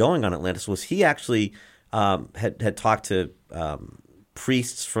got me going on Atlantis was he actually had talked to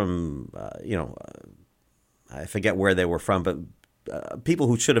priests from, I forget where they were from, but people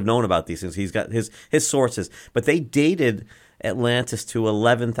who should have known about these things. He's got his sources, but they dated Atlantis to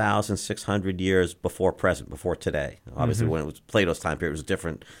 11,600 years before present, before today. Obviously, when it was Plato's time period, it was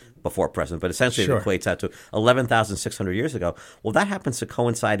different before present, but essentially it equates out to 11,600 years ago. Well, that happens to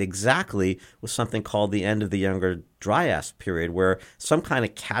coincide exactly with something called the end of the Younger Dryas period, where some kind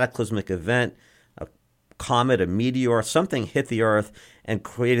of cataclysmic event, a comet, a meteor, something hit the Earth and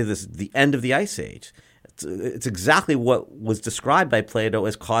created the end of the Ice Age. It's exactly what was described by Plato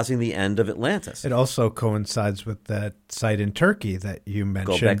as causing the end of Atlantis. It also coincides with that site in Turkey that you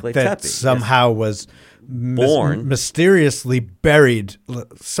mentioned Göbekli that Tepe, somehow was born mysteriously buried.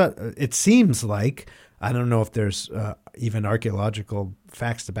 It seems like, I don't know if there's even archaeological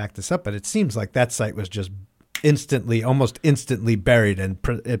facts to back this up, but it seems like that site was just almost instantly buried, and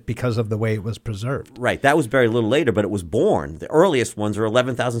because of the way it was preserved. Right. That was buried a little later, but it was born. The earliest ones are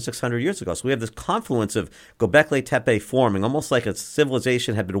 11,600 years ago. So we have this confluence of Göbekli Tepe forming, almost like a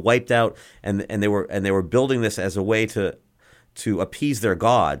civilization had been wiped out, and they were building this as a way to appease their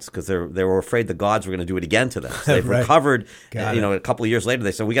gods, because they were afraid the gods were going to do it again to them. So they've recovered. A couple of years later,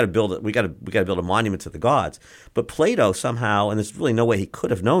 they said we got to build a monument to the gods. But Plato somehow, and there's really no way he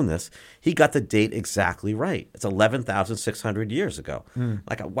could have known this, he got the date exactly right. It's 11,600 years ago.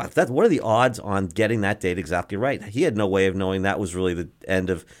 Like, what are the odds on getting that date exactly right? He had no way of knowing that was really the end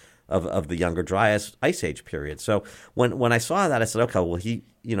of of the Younger Dryas Ice Age period. So when I saw that, I said, okay, well,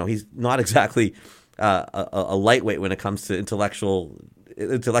 he's not exactly a lightweight when it comes to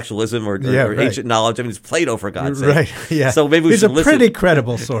intellectualism or ancient knowledge. I mean, it's Plato, for God's sake. Right, yeah. So maybe we should listen. He's a pretty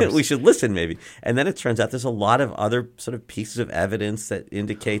credible source. We should listen, maybe. And then it turns out there's a lot of other sort of pieces of evidence that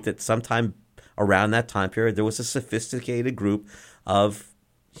indicate that sometime around that time period, there was a sophisticated group of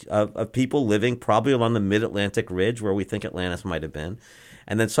people living probably along the mid-Atlantic ridge where we think Atlantis might have been.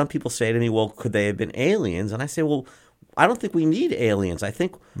 And then some people say to me, well, could they have been aliens? And I say, well, I don't think we need aliens. I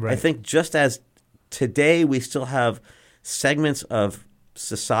think just as today we still have segments of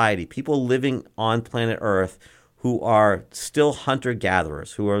society, people living on planet Earth who are still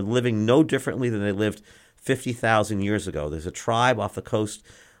hunter-gatherers, who are living no differently than they lived 50,000 years ago. There's a tribe off the coast,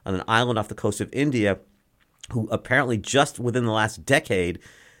 on an island off the coast of India, who apparently just within the last decade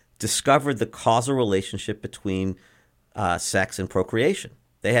discovered the causal relationship between sex and procreation.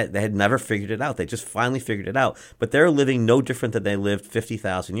 They had never figured it out. They just finally figured it out. But they're living no different than they lived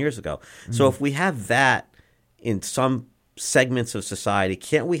 50,000 years ago. Mm. So if we have that in some segments of society,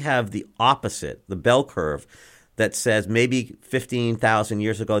 can't we have the opposite, the bell curve, that says maybe 15,000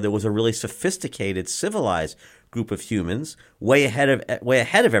 years ago there was a really sophisticated, civilized group of humans way ahead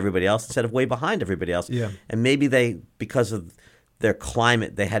of everybody else instead of way behind everybody else. Yeah. And maybe they, because of their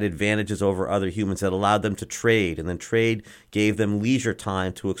climate, they had advantages over other humans that allowed them to trade, and then trade gave them leisure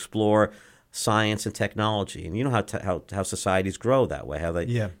time to explore science and technology. And you know how societies grow that way,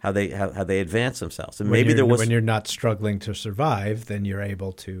 how they advance themselves. And maybe there was, when you're not struggling to survive, then you're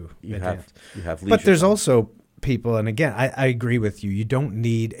able to advance. You have leisure but there's time. Also people, and again, I agree with you. You don't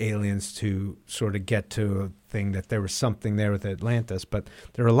need aliens to sort of get to a thing that there was something there with Atlantis. But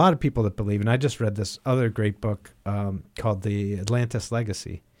there are a lot of people that believe, and I just read this other great book called The Atlantis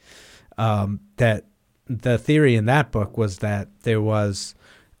Legacy, that the theory in that book was that there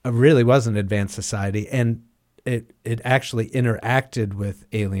really was an advanced society, and it actually interacted with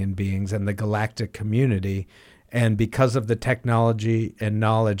alien beings and the galactic community. And because of the technology and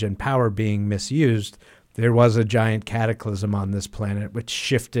knowledge and power being misused, there was a giant cataclysm on this planet which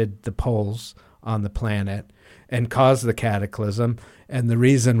shifted the poles on the planet and caused the cataclysm. And the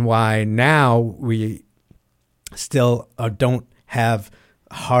reason why now we still don't have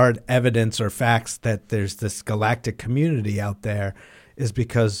hard evidence or facts that there's this galactic community out there is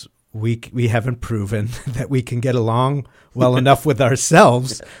because we haven't proven that we can get along well enough with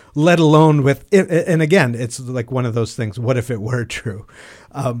ourselves, let alone with it. And again, it's like one of those things, what if it were true?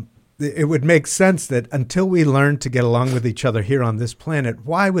 It would make sense that until we learn to get along with each other here on this planet,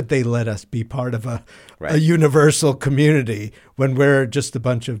 why would they let us be part of a universal community when we're just a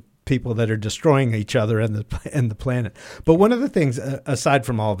bunch of people that are destroying each other and the planet? But one of the things, aside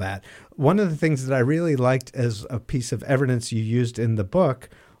from all that, one of the things that I really liked as a piece of evidence you used in the book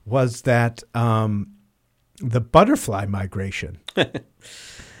was that the butterfly migration.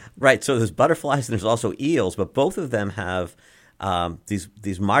 Right. So there's butterflies and there's also eels, but both of them have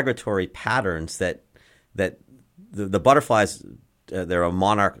these migratory patterns that the butterflies, they're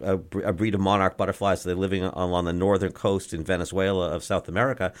a breed of monarch butterflies. So they're living along the northern coast in Venezuela of South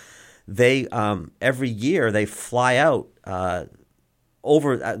America. They every year they fly out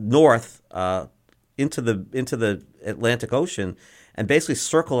over north into the Atlantic Ocean and basically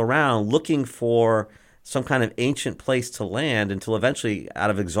circle around looking for some kind of ancient place to land until eventually,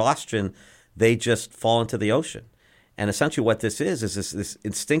 out of exhaustion, they just fall into the ocean. And essentially what this is this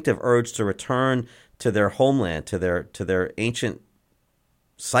instinctive urge to return to their homeland, to their ancient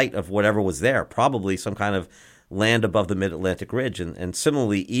site of whatever was there, probably some kind of land above the mid-Atlantic ridge. And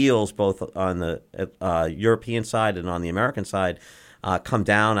similarly, eels, both on the European side and on the American side, come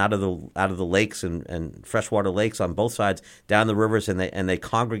down out of the lakes and freshwater lakes on both sides, down the rivers, and they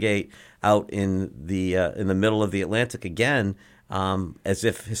congregate out in the middle of the Atlantic again, as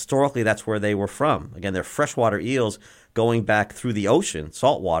if historically that's where they were from. Again, they're freshwater eels going back through the ocean,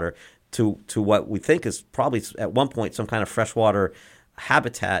 saltwater, to what we think is probably at one point some kind of freshwater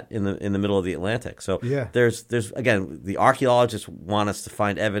habitat in the middle of the Atlantic. So there's again, the archaeologists want us to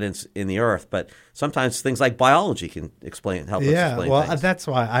find evidence in the earth, but sometimes things like biology can help us explain things. That's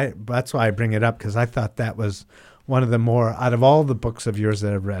why I bring it up, because I thought that was one of the more, out of all the books of yours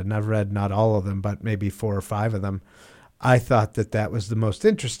that I've read, and I've read not all of them, but maybe 4 or 5 of them, I thought that was the most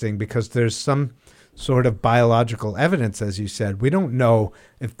interesting, because there's some sort of biological evidence, as you said. We don't know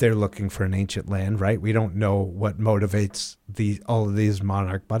if they're looking for an ancient land, right? We don't know what motivates all of these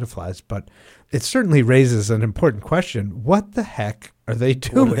monarch butterflies, but it certainly raises an important question. What the heck are they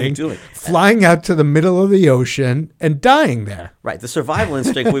What are they doing? doing? Flying out to the middle of the ocean and dying there. Right. The survival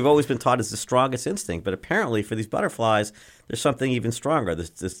instinct we've always been taught is the strongest instinct, but apparently for these butterflies, there's something even stronger.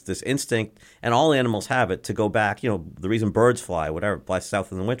 This instinct, and all animals have it, to go back. You know, the reason birds fly, whatever, fly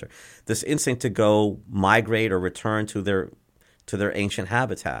south in the winter. This instinct to go migrate or return to their ancient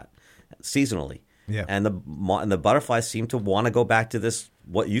habitat seasonally. Yeah. And the butterflies seem to want to go back to this,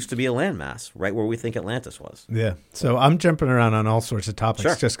 what used to be a landmass, right where we think Atlantis was. Yeah. So I'm jumping around on all sorts of topics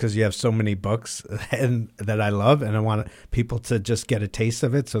Sure. just because you have so many books and that I love, and I want people to just get a taste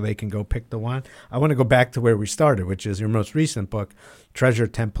of it so they can go pick the one. I want to go back to where we started, which is your most recent book, Treasure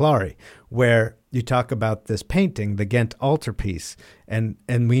Templari, where you talk about this painting, the Ghent altarpiece. And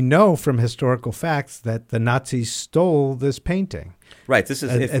we know from historical facts that the Nazis stole this painting. Right. This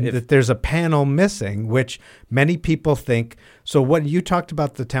is And that there's a panel missing, which many people think. So when you talked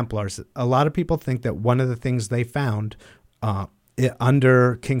about the Templars, a lot of people think that one of the things they found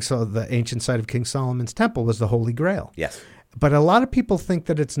under the ancient site of King Solomon's temple was the Holy Grail. Yes. But a lot of people think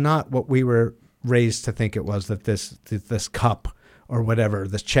that it's not what we were raised to think it was, that this cup or whatever,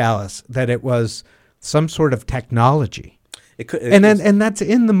 this chalice, that it was some sort of technology. And that's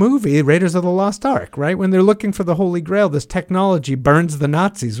in the movie Raiders of the Lost Ark, right? When they're looking for the Holy Grail, this technology burns the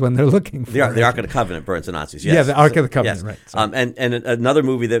Nazis when they're looking for it. The Ark of the Covenant burns the Nazis. Yes. Yeah, the Ark of the Covenant, yes. right. So. And another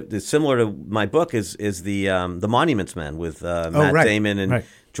movie that is similar to my book is the Monuments Men with Matt Damon and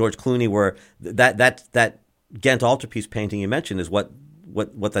George Clooney, where that Ghent altarpiece painting you mentioned is what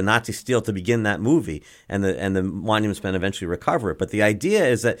the Nazis steal to begin that movie, and the Monuments Men eventually recover it. But the idea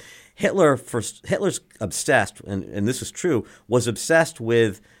is that Hitler's obsessed, and this is true, was obsessed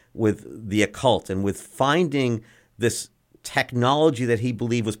with the occult and with finding this technology that he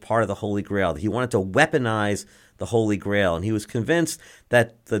believed was part of the Holy Grail. He wanted to weaponize the Holy Grail, and he was convinced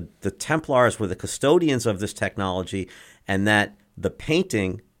that the Templars were the custodians of this technology, and that the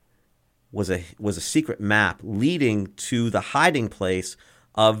painting was a secret map leading to the hiding place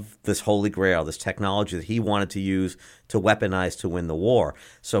of this Holy Grail, this technology that he wanted to use to weaponize to win the war.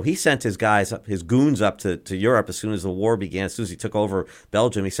 So he sent his goons up to Europe as soon as the war began. As soon as he took over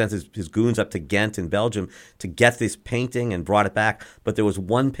Belgium, he sent his goons up to Ghent in Belgium to get this painting and brought it back. But there was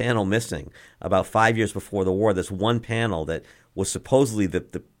one panel missing. About 5 years before the war, this one panel that was supposedly the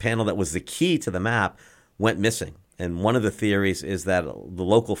panel that was the key to the map went missing. And one of the theories is that the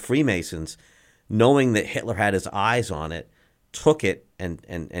local Freemasons, knowing that Hitler had his eyes on it, took it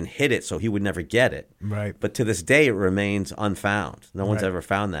and hid it so he would never get it. Right. But to this day, it remains unfound. No one's ever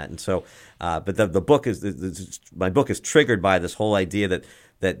found that. And so, but the book my book is triggered by this whole idea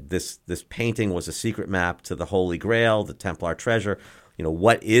that this painting was a secret map to the Holy Grail, the Templar treasure. You know,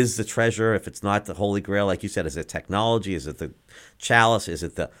 what is the treasure if it's not the Holy Grail? Like you said, is it technology? Is it the chalice? Is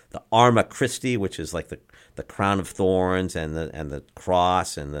it the Arma Christi, which is like the crown of thorns and the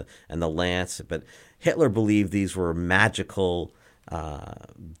cross and the lance? But Hitler believed these were magical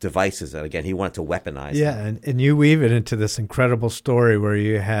devices that, again, he wanted to weaponize. Yeah, and you weave it into this incredible story where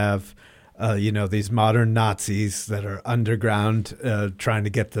you have these modern Nazis that are underground trying to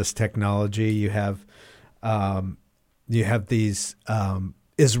get this technology. You have these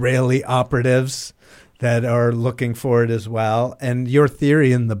Israeli operatives that are looking for it as well. And your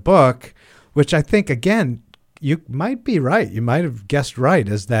theory in the book, which I think, again, you might be right. You might have guessed right,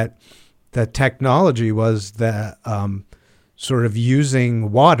 is that the technology was the sort of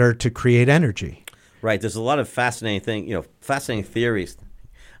using water to create energy. Right. There's a lot of fascinating theories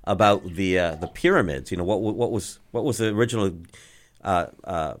about the pyramids. You know, what was the original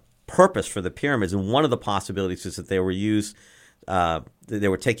purpose for the pyramids? And one of the possibilities is that they were they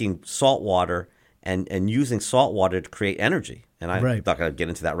were taking salt water and using salt water to create energy. And I'm not going to get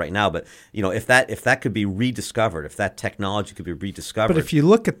into that right now, but if that could be rediscovered, if that technology could be rediscovered. But if you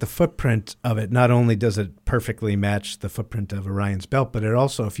look at the footprint of it, not only does it perfectly match the footprint of Orion's belt, but it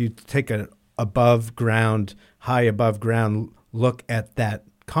also, if you take an high above ground look at that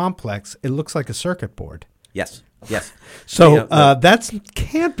complex, it looks like a circuit board. Yes. So that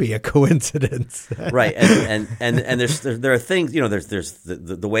can't be a coincidence, right? And there are things. There's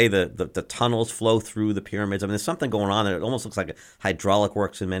the way the tunnels flow through the pyramids. I mean, there's something going on there. It almost looks like hydraulic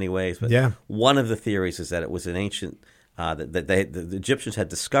works in many ways. But one of the theories is that it was an ancient that the Egyptians had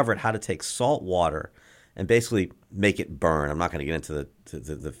discovered how to take salt water and basically make it burn. I'm not going to get into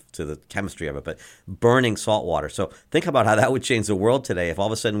the chemistry of it, but burning salt water. So think about how that would change the world today. If all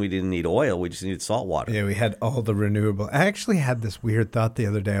of a sudden we didn't need oil, we just needed salt water. Yeah, we had all the renewable. I actually had this weird thought the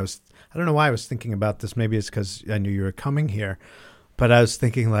other day. I don't know why I was thinking about this. Maybe it's because I knew you were coming here, but I was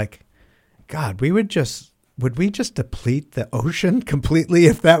thinking like, God, we would just would we just deplete the ocean completely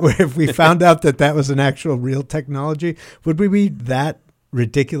if we found out that was an actual real technology? Would we be that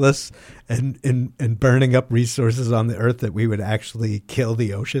ridiculous and burning up resources on the earth that we would actually kill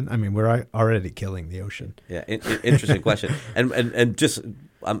the ocean? I mean, we're already killing the ocean. Yeah, interesting question. And just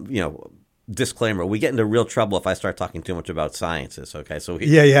disclaimer: we get into real trouble if I start talking too much about sciences. Okay, so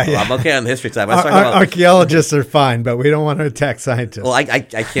I'm okay on the history side. Archaeologists are fine, but we don't want to attack scientists. Well, I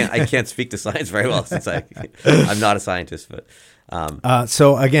can't speak to science very well since I'm not a scientist, but.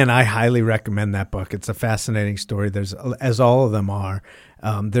 So again, I highly recommend that book. It's a fascinating story. There's, as all of them are,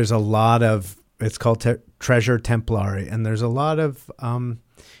 there's a lot of, it's called Treasure Templari, and there's a lot of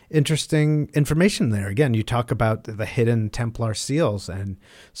interesting information there. Again, you talk about the hidden Templar seals and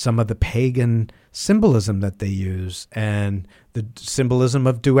some of the pagan symbolism that they use, and the symbolism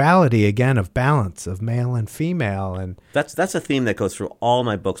of duality, again, of balance, of male and female. And that's a theme that goes through all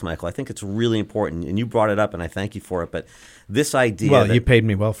my books, Michael. I think it's really important, and you brought it up, and I thank you for it. But this idea, well, you paid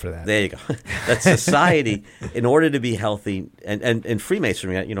me well for that. There you go. That society, in order to be healthy, and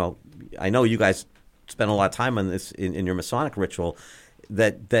Freemasonry, I know you guys spend a lot of time on this in your Masonic ritual.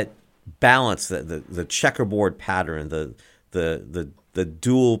 That balance, the checkerboard pattern, the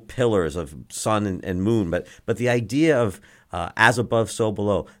dual pillars of sun and moon, but the idea of as above, so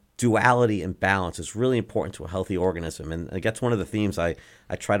below, duality and balance is really important to a healthy organism, and that's one of the themes I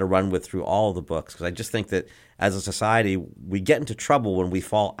try to run with through all of the books, because I just think that as a society we get into trouble when we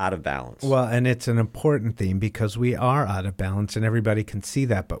fall out of balance. Well, and it's an important theme because we are out of balance, and everybody can see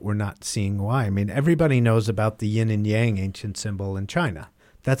that, but we're not seeing why. I mean, everybody knows about the yin and yang ancient symbol in China.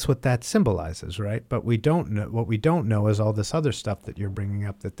 That's what that symbolizes, right? But we don't know. What we don't know is all this other stuff that you're bringing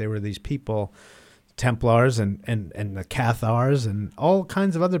up, that there were these people, Templars and the Cathars and all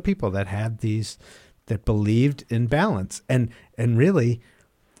kinds of other people that had these, that believed in balance. And really,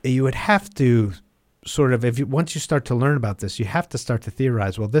 you would have to sort of, once you start to learn about this, you have to start to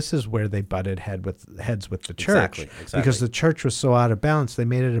theorize, well, this is where they butted heads with the church. Exactly. Because the church was so out of balance, they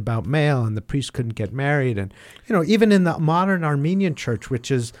made it about male, and the priest couldn't get married. And, even in the modern Armenian church,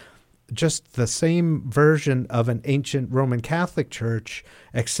 which is just the same version of an ancient Roman Catholic church,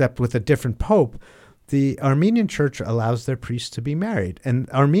 except with a different pope, the Armenian church allows their priests to be married. And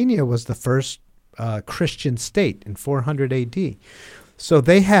Armenia was the first Christian state in 400 AD. So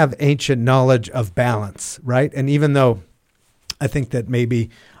they have ancient knowledge of balance, right? And even though I think that maybe,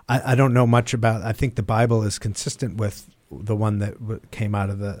 I don't know much about, I think the Bible is consistent with the one that came out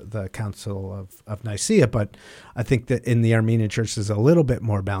of the Council of Nicaea, but I think that in the Armenian church there's a little bit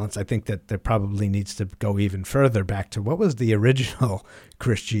more balance. I think that there probably needs to go even further back to what was the original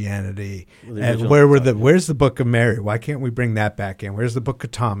Christianity, and where's the Book of Mary? Why can't we bring that back in? Where's the Book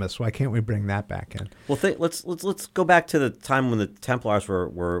of Thomas? Why can't we bring that back in? Well, let's go back to the time when the Templars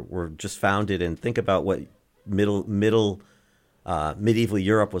were just founded, and think about what medieval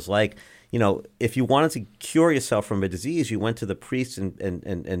Europe was like. If you wanted to cure yourself from a disease, you went to the priest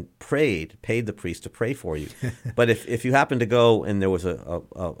and paid the priest to pray for you. But if you happened to go and there was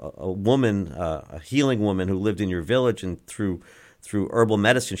a woman, a healing woman who lived in your village, and through herbal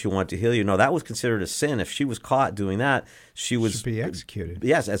medicine she wanted to heal you, that was considered a sin. If she was caught doing that, she should be executed.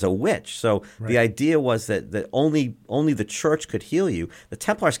 Yes, as a witch. So right. The idea was that only the church could heal you. The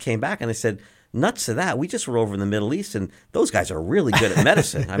Templars came back and they said, nuts to that. We just were over in the Middle East, and those guys are really good at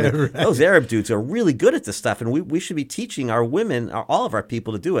medicine. I mean, right. Those Arab dudes are really good at this stuff, and we should be teaching our women, all of our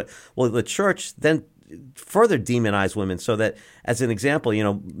people, to do it. Well, the church then further demonized women, so that, as an example,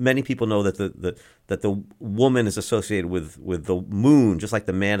 many people know that the woman is associated with the moon, just like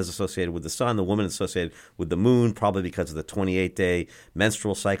the man is associated with the sun. The woman is associated with the moon, probably because of the 28-day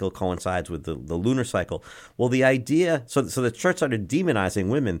menstrual cycle coincides with the lunar cycle. Well, the idea, so the church started demonizing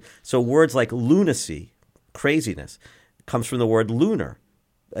women. So words like lunacy, craziness, comes from the word lunar.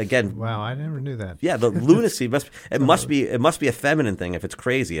 Again, wow, I never knew that. Yeah, the lunacy must be a feminine thing if it's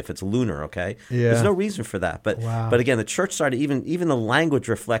crazy, if it's lunar. Okay, yeah. There's no reason for that. But wow. But again, the church started, even the language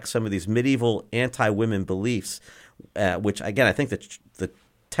reflects some of these medieval anti-women beliefs, which again I think that the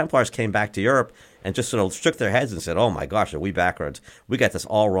Templars came back to Europe and just sort of shook their heads and said, "Oh my gosh, are we backwards? We got this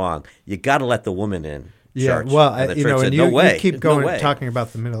all wrong. You got to let the woman in." Yeah, church. well, and and no way. You keep going no talking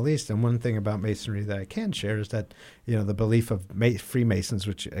about the Middle East, and one thing about Masonry that I can share is that the belief of Freemasons,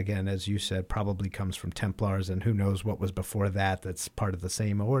 which again, as you said, probably comes from Templars, and who knows what was before that. That's part of the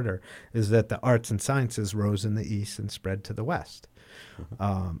same order. Is that the arts and sciences rose in the East and spread to the West,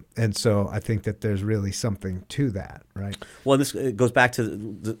 and so I think that there's really something to that, right? Well, this goes back to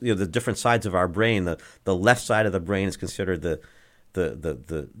the different sides of our brain. The left side of the brain is considered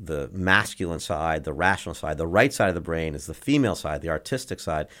the masculine side, the rational side. The right side of the brain is the female side, the artistic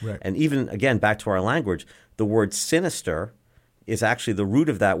side. Right. And even, again, back to our language, the word sinister is actually the root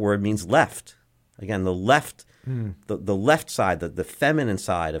of that word means left. Again, the left, the left side, the feminine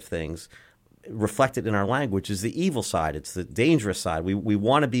side of things, reflected in our language is the evil side. It's the dangerous side. We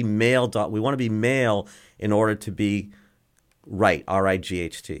want to be male. We want to be male in order to be right.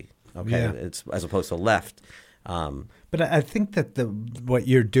 R-I-G-H-T. Okay, Yeah. it's as opposed to left. But I think that what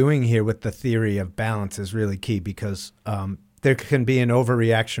you're doing here with the theory of balance is really key, because there can be an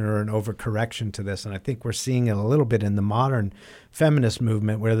overreaction or an overcorrection to this. And I think we're seeing it a little bit in the modern feminist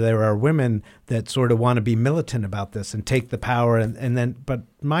movement, where there are women that sort of want to be militant about this and take the power. And then, but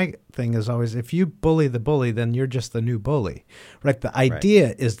my thing is always, if you bully the bully, then you're just the new bully, right? The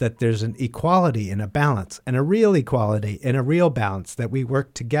idea is that there's an equality and a balance, and a real equality and a real balance, that we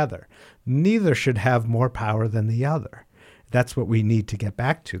work together. Neither should have more power than the other. That's what we need to get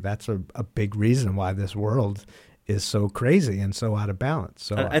back to. That's a big reason why this world is so crazy and so out of balance.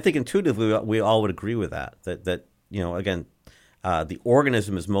 So I think intuitively we all would agree with that again, the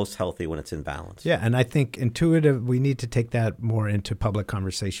organism is most healthy when it's in balance. Yeah, and I think we need to take that more into public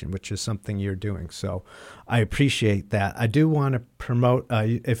conversation, which is something you're doing. So I appreciate that. I do want to promote,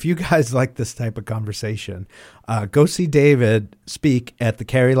 if you guys like this type of conversation, go see David speak at the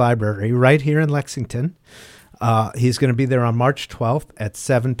Carey Library right here in Lexington. He's going to be there on March 12th at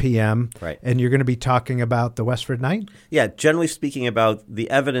 7 p.m. Right. And you're going to be talking about the Westford Night? Yeah, generally speaking, about the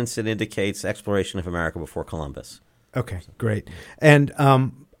evidence that indicates exploration of America before Columbus. Okay, great. And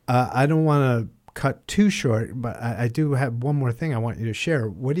I don't want to cut too short, but I do have one more thing I want you to share.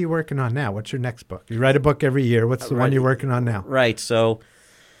 What are you working on now? What's your next book? You write a book every year. What's the one you're working on now? Right. So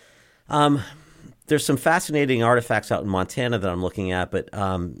there's some fascinating artifacts out in Montana that I'm looking at, but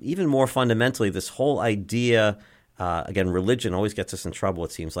even more fundamentally, this whole idea, again, religion always gets us in trouble,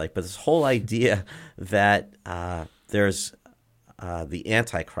 it seems like, but this whole idea that there's the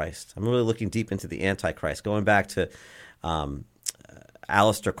Antichrist. I'm really looking deep into the Antichrist, going back to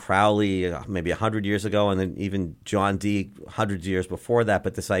Aleister Crowley maybe 100 years ago, and then even John Dee 100 years before that.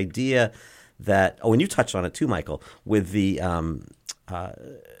 But this idea that, and you touched on it too, Michael, with the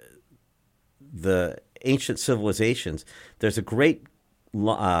ancient civilizations. There's a great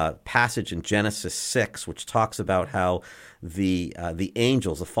passage in Genesis 6 which talks about how the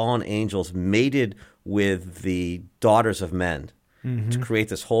angels, the fallen angels, mated with the daughters of men. Mm-hmm. To create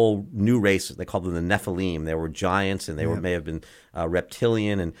this whole new race. They called them the Nephilim. They were giants, and they may have been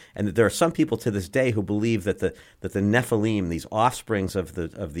reptilian. And there are some people to this day who believe that the Nephilim, these offsprings of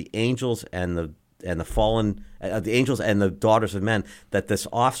the angels and the fallen, the angels and the daughters of men, that this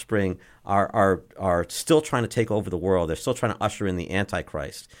offspring are still trying to take over the world. They're still trying to usher in the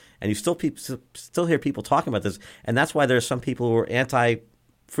Antichrist. And you still hear people talking about this, and that's why there's some people who are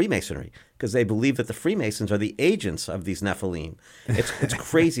anti-Freemasonry, because they believe that the Freemasons are the agents of these Nephilim. It's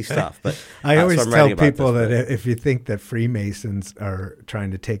crazy stuff. But I always tell people that if you think that Freemasons are trying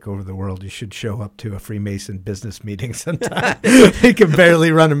to take over the world, you should show up to a Freemason business meeting sometime. They can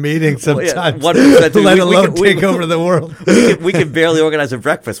barely run a meeting sometimes, let alone take over the world. We can barely organize a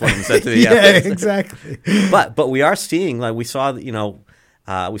breakfast, one of them said to me. Yeah, exactly. But we are seeing, like we saw the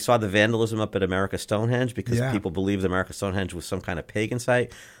vandalism up at America Stonehenge because people believed America Stonehenge was some kind of pagan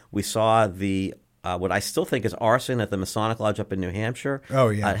site. We saw the what I still think is arson at the Masonic Lodge up in New Hampshire. Oh,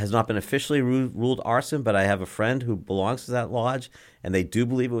 yeah. It has not been officially ruled arson, but I have a friend who belongs to that lodge, and they do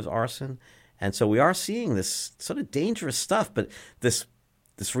believe it was arson. And so we are seeing this sort of dangerous stuff, but this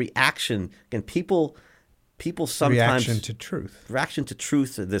reaction, again, people sometimes... Reaction to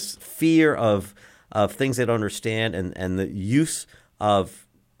truth, this fear of things they don't understand, and the use of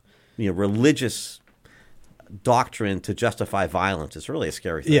religious doctrine to justify violence is really a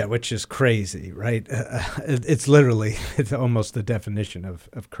scary thing. Yeah, which is crazy, right? It's almost the definition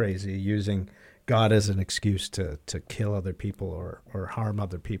of crazy, using God as an excuse to kill other people or harm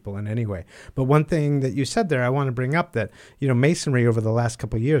other people in any way. But one thing that you said there, I want to bring up that, Masonry over the last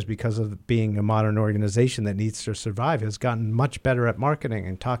couple of years, because of being a modern organization that needs to survive, has gotten much better at marketing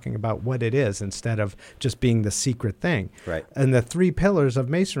and talking about what it is instead of just being the secret thing. Right. And the 3 pillars of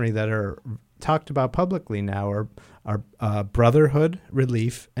Masonry that are talked about publicly now are brotherhood,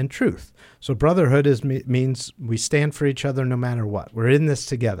 relief, and truth. So brotherhood means we stand for each other no matter what. We're in this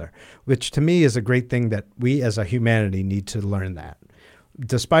together, which to me is a great thing that we as a humanity need to learn that.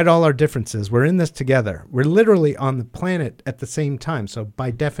 Despite all our differences, we're in this together. We're literally on the planet at the same time. So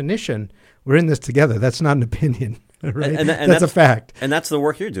by definition, we're in this together. That's not an opinion. Right? And that's a fact. And that's the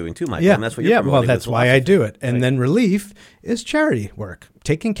work you're doing too, Mike. Yeah, and that's what you're promoting. Well, that's why I do it. And then relief is charity work,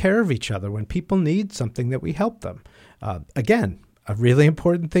 taking care of each other when people need something that we help them. Again, a really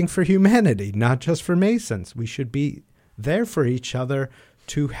important thing for humanity, not just for Masons. We should be there for each other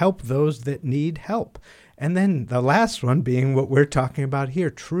to help those that need help. And then the last one being what we're talking about here,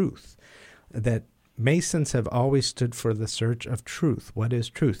 truth. That Masons have always stood for the search of truth. What is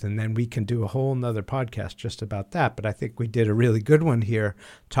truth? And then we can do a whole nother podcast just about that. But I think we did a really good one here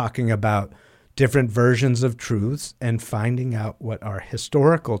talking about different versions of truths and finding out what our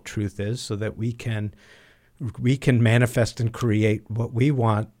historical truth is so that we can manifest and create what we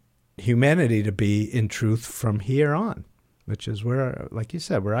want humanity to be in truth from here on, which is where, like you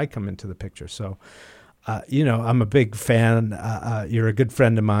said, where I come into the picture. So, I'm a big fan. You're a good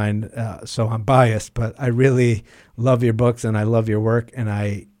friend of mine, so I'm biased, but I really love your books and I love your work. And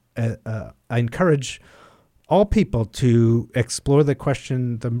I encourage all people to explore the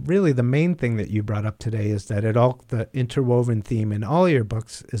question. The main thing that you brought up today is that the interwoven theme in all your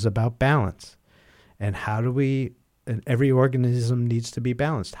books is about balance. And and every organism needs to be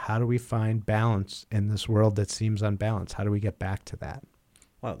balanced. How do we find balance in this world that seems unbalanced? How do we get back to that?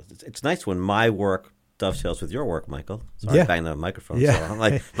 Well, it's nice when my work dovetails with your work, Michael. Sorry, yeah. I banged the microphone. Yeah. So I'm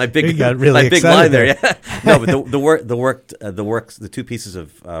like my big line there. Yeah. No, but the two pieces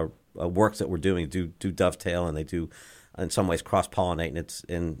of works that we're doing do dovetail, and they do in some ways cross pollinate,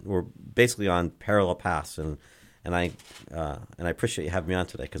 and we're basically on parallel paths. And I appreciate you having me on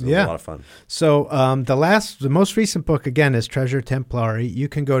today because it was a lot of fun. So the most recent book again is Treasure Templari. You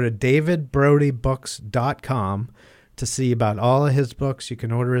can go to davidbrodybooks.com to see about all of his books. You can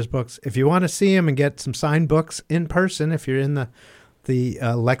order his books. If you want to see him and get some signed books in person, if you're in the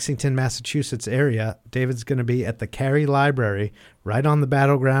Lexington, Massachusetts area, David's going to be at the Cary Library, right on the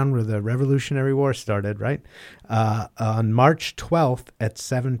battleground where the Revolutionary War started, right? On March 12th at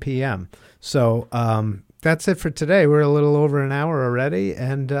 7 p.m. So that's it for today. We're a little over an hour already,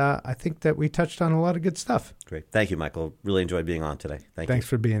 and I think that we touched on a lot of good stuff. Great. Thank you, Michael. Really enjoyed being on today. Thanks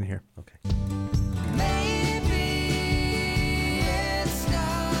for being here. Okay.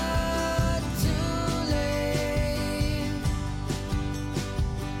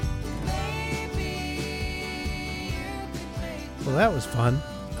 Well, that was fun.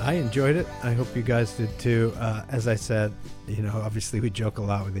 I enjoyed it. I hope you guys did too. As I said, obviously we joke a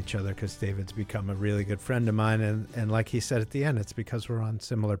lot with each other because David's become a really good friend of mine. And like he said at the end, it's because we're on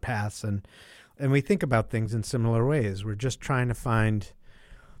similar paths and we think about things in similar ways. We're just trying to find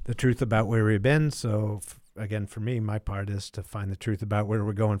the truth about where we've been. So again, for me, my part is to find the truth about where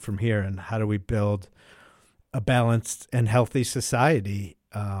we're going from here and how do we build a balanced and healthy society.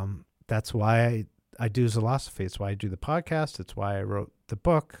 That's why I do Zolosophy. It's why I do the podcast. It's why I wrote the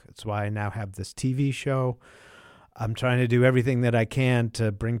book. It's why I now have this TV show. I'm trying to do everything that I can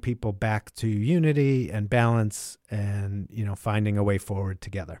to bring people back to unity and balance and, finding a way forward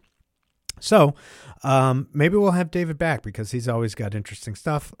together. So maybe we'll have David back because he's always got interesting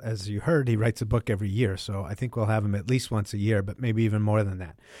stuff. As you heard, he writes a book every year. So I think we'll have him at least once a year, but maybe even more than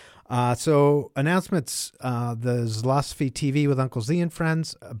that. So announcements, the Zolosophy TV with Uncle Z and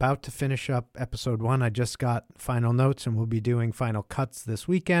Friends, about to finish up episode 1. I just got final notes and we'll be doing final cuts this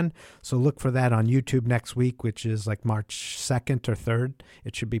weekend. So look for that on YouTube next week, which is like March 2nd or 3rd.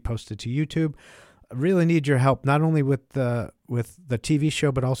 It should be posted to YouTube. I really need your help, not only with the TV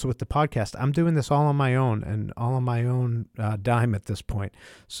show, but also with the podcast. I'm doing this all on my own and all on my own dime at this point.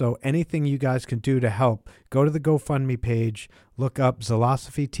 So anything you guys can do to help, go to the GoFundMe page, look up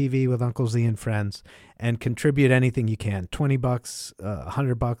Zolosophy TV with Uncle Z and Friends, and contribute anything you can. $20,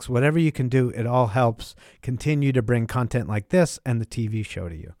 $100, whatever you can do, it all helps continue to bring content like this and the TV show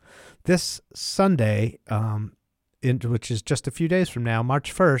to you. This Sunday, which is just a few days from now,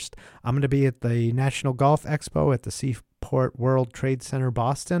 March 1st, I'm going to be at the National Golf Expo at the Seaport World Trade Center,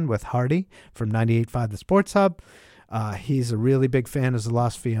 Boston, with Hardy from 98.5 The Sports Hub. He's a really big fan of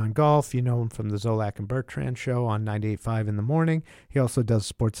Zolosophy on Golf. You know him from the Zolak and Bertrand show on 98.5 in the morning. He also does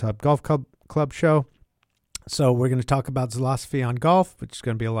Sports Hub Golf Club show. So we're going to talk about Zolosophy on Golf, which is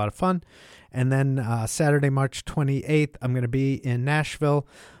going to be a lot of fun. And then Saturday, March 28th, I'm going to be in Nashville.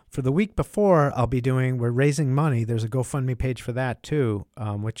 For the week before, we're raising money. There's a GoFundMe page for that too,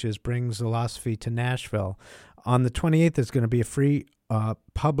 which is Bring Zolosophy to Nashville. On the 28th, there's going to be a free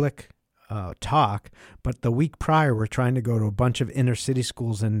public talk, but the week prior, we're trying to go to a bunch of inner city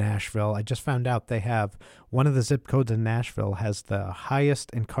schools in Nashville. I just found out they have, one of the zip codes in Nashville has the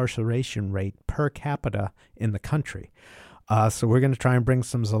highest incarceration rate per capita in the country. So we're going to try and bring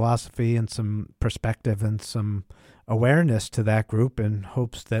some Zolosophy and some perspective and some awareness to that group in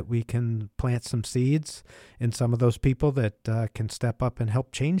hopes that we can plant some seeds in some of those people that can step up and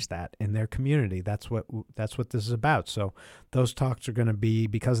help change that in their community. That's what this is about. So those talks are going to be,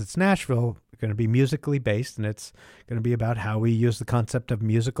 because it's Nashville, going to be musically based, and it's going to be about how we use the concept of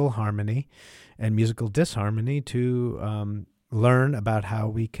musical harmony and musical disharmony to learn about how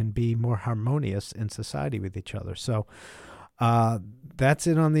we can be more harmonious in society with each other. So that's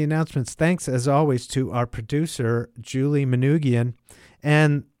it on the announcements. Thanks, as always, to our producer, Julie Manugian,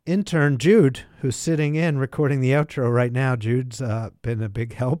 and intern Jude, who's sitting in recording the outro right now. Jude's been a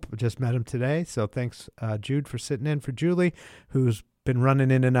big help. Just met him today. So thanks, Jude, for sitting in for Julie, who's been running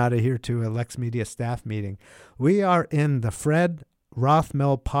in and out of here to a Lex Media staff meeting. We are in the Fred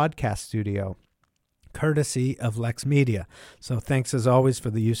Rothmel podcast studio, courtesy of Lex Media. So thanks, as always, for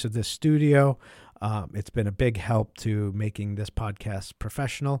the use of this studio. It's been a big help to making this podcast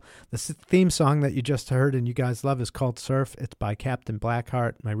professional. The theme song that you just heard and you guys love is called Surf. It's by Captain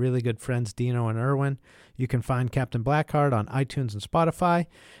Blackheart, my really good friends Dino and Erwin. You can find Captain Blackheart on iTunes and Spotify.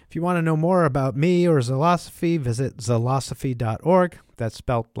 If you want to know more about me or Zalosophy, visit zalosophy.org. That's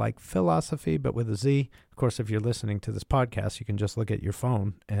spelled like philosophy, but with a Z. Of course, if you're listening to this podcast, you can just look at your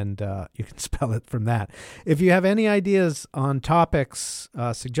phone and you can spell it from that. If you have any ideas on topics,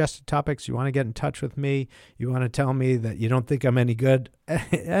 suggested topics, you want to get in touch with me, you want to tell me that you don't think I'm any good,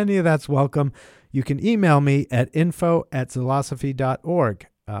 any of that's welcome. You can email me at info@zalosophy.org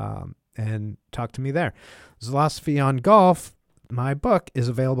and talk to me there. Zalosophy on Golf, my book, is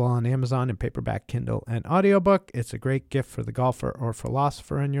available on Amazon in paperback, Kindle, and audiobook. It's a great gift for the golfer or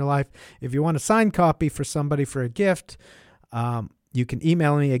philosopher in your life. If you want a signed copy for somebody for a gift, you can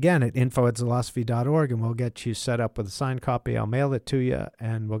email me again at info@zalosophy.org, and we'll get you set up with a signed copy. I'll mail it to you,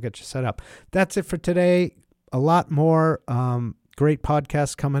 and we'll get you set up. That's it for today. A lot more great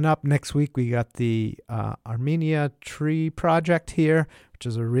podcasts coming up. Next week, we got the Armenia Tree Project here, which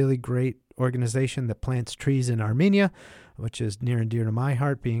is a really great organization that plants trees in Armenia, which is near and dear to my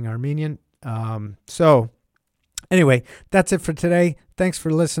heart, being Armenian. So anyway, that's it for today. Thanks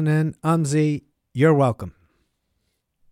for listening. I'm Z. You're welcome.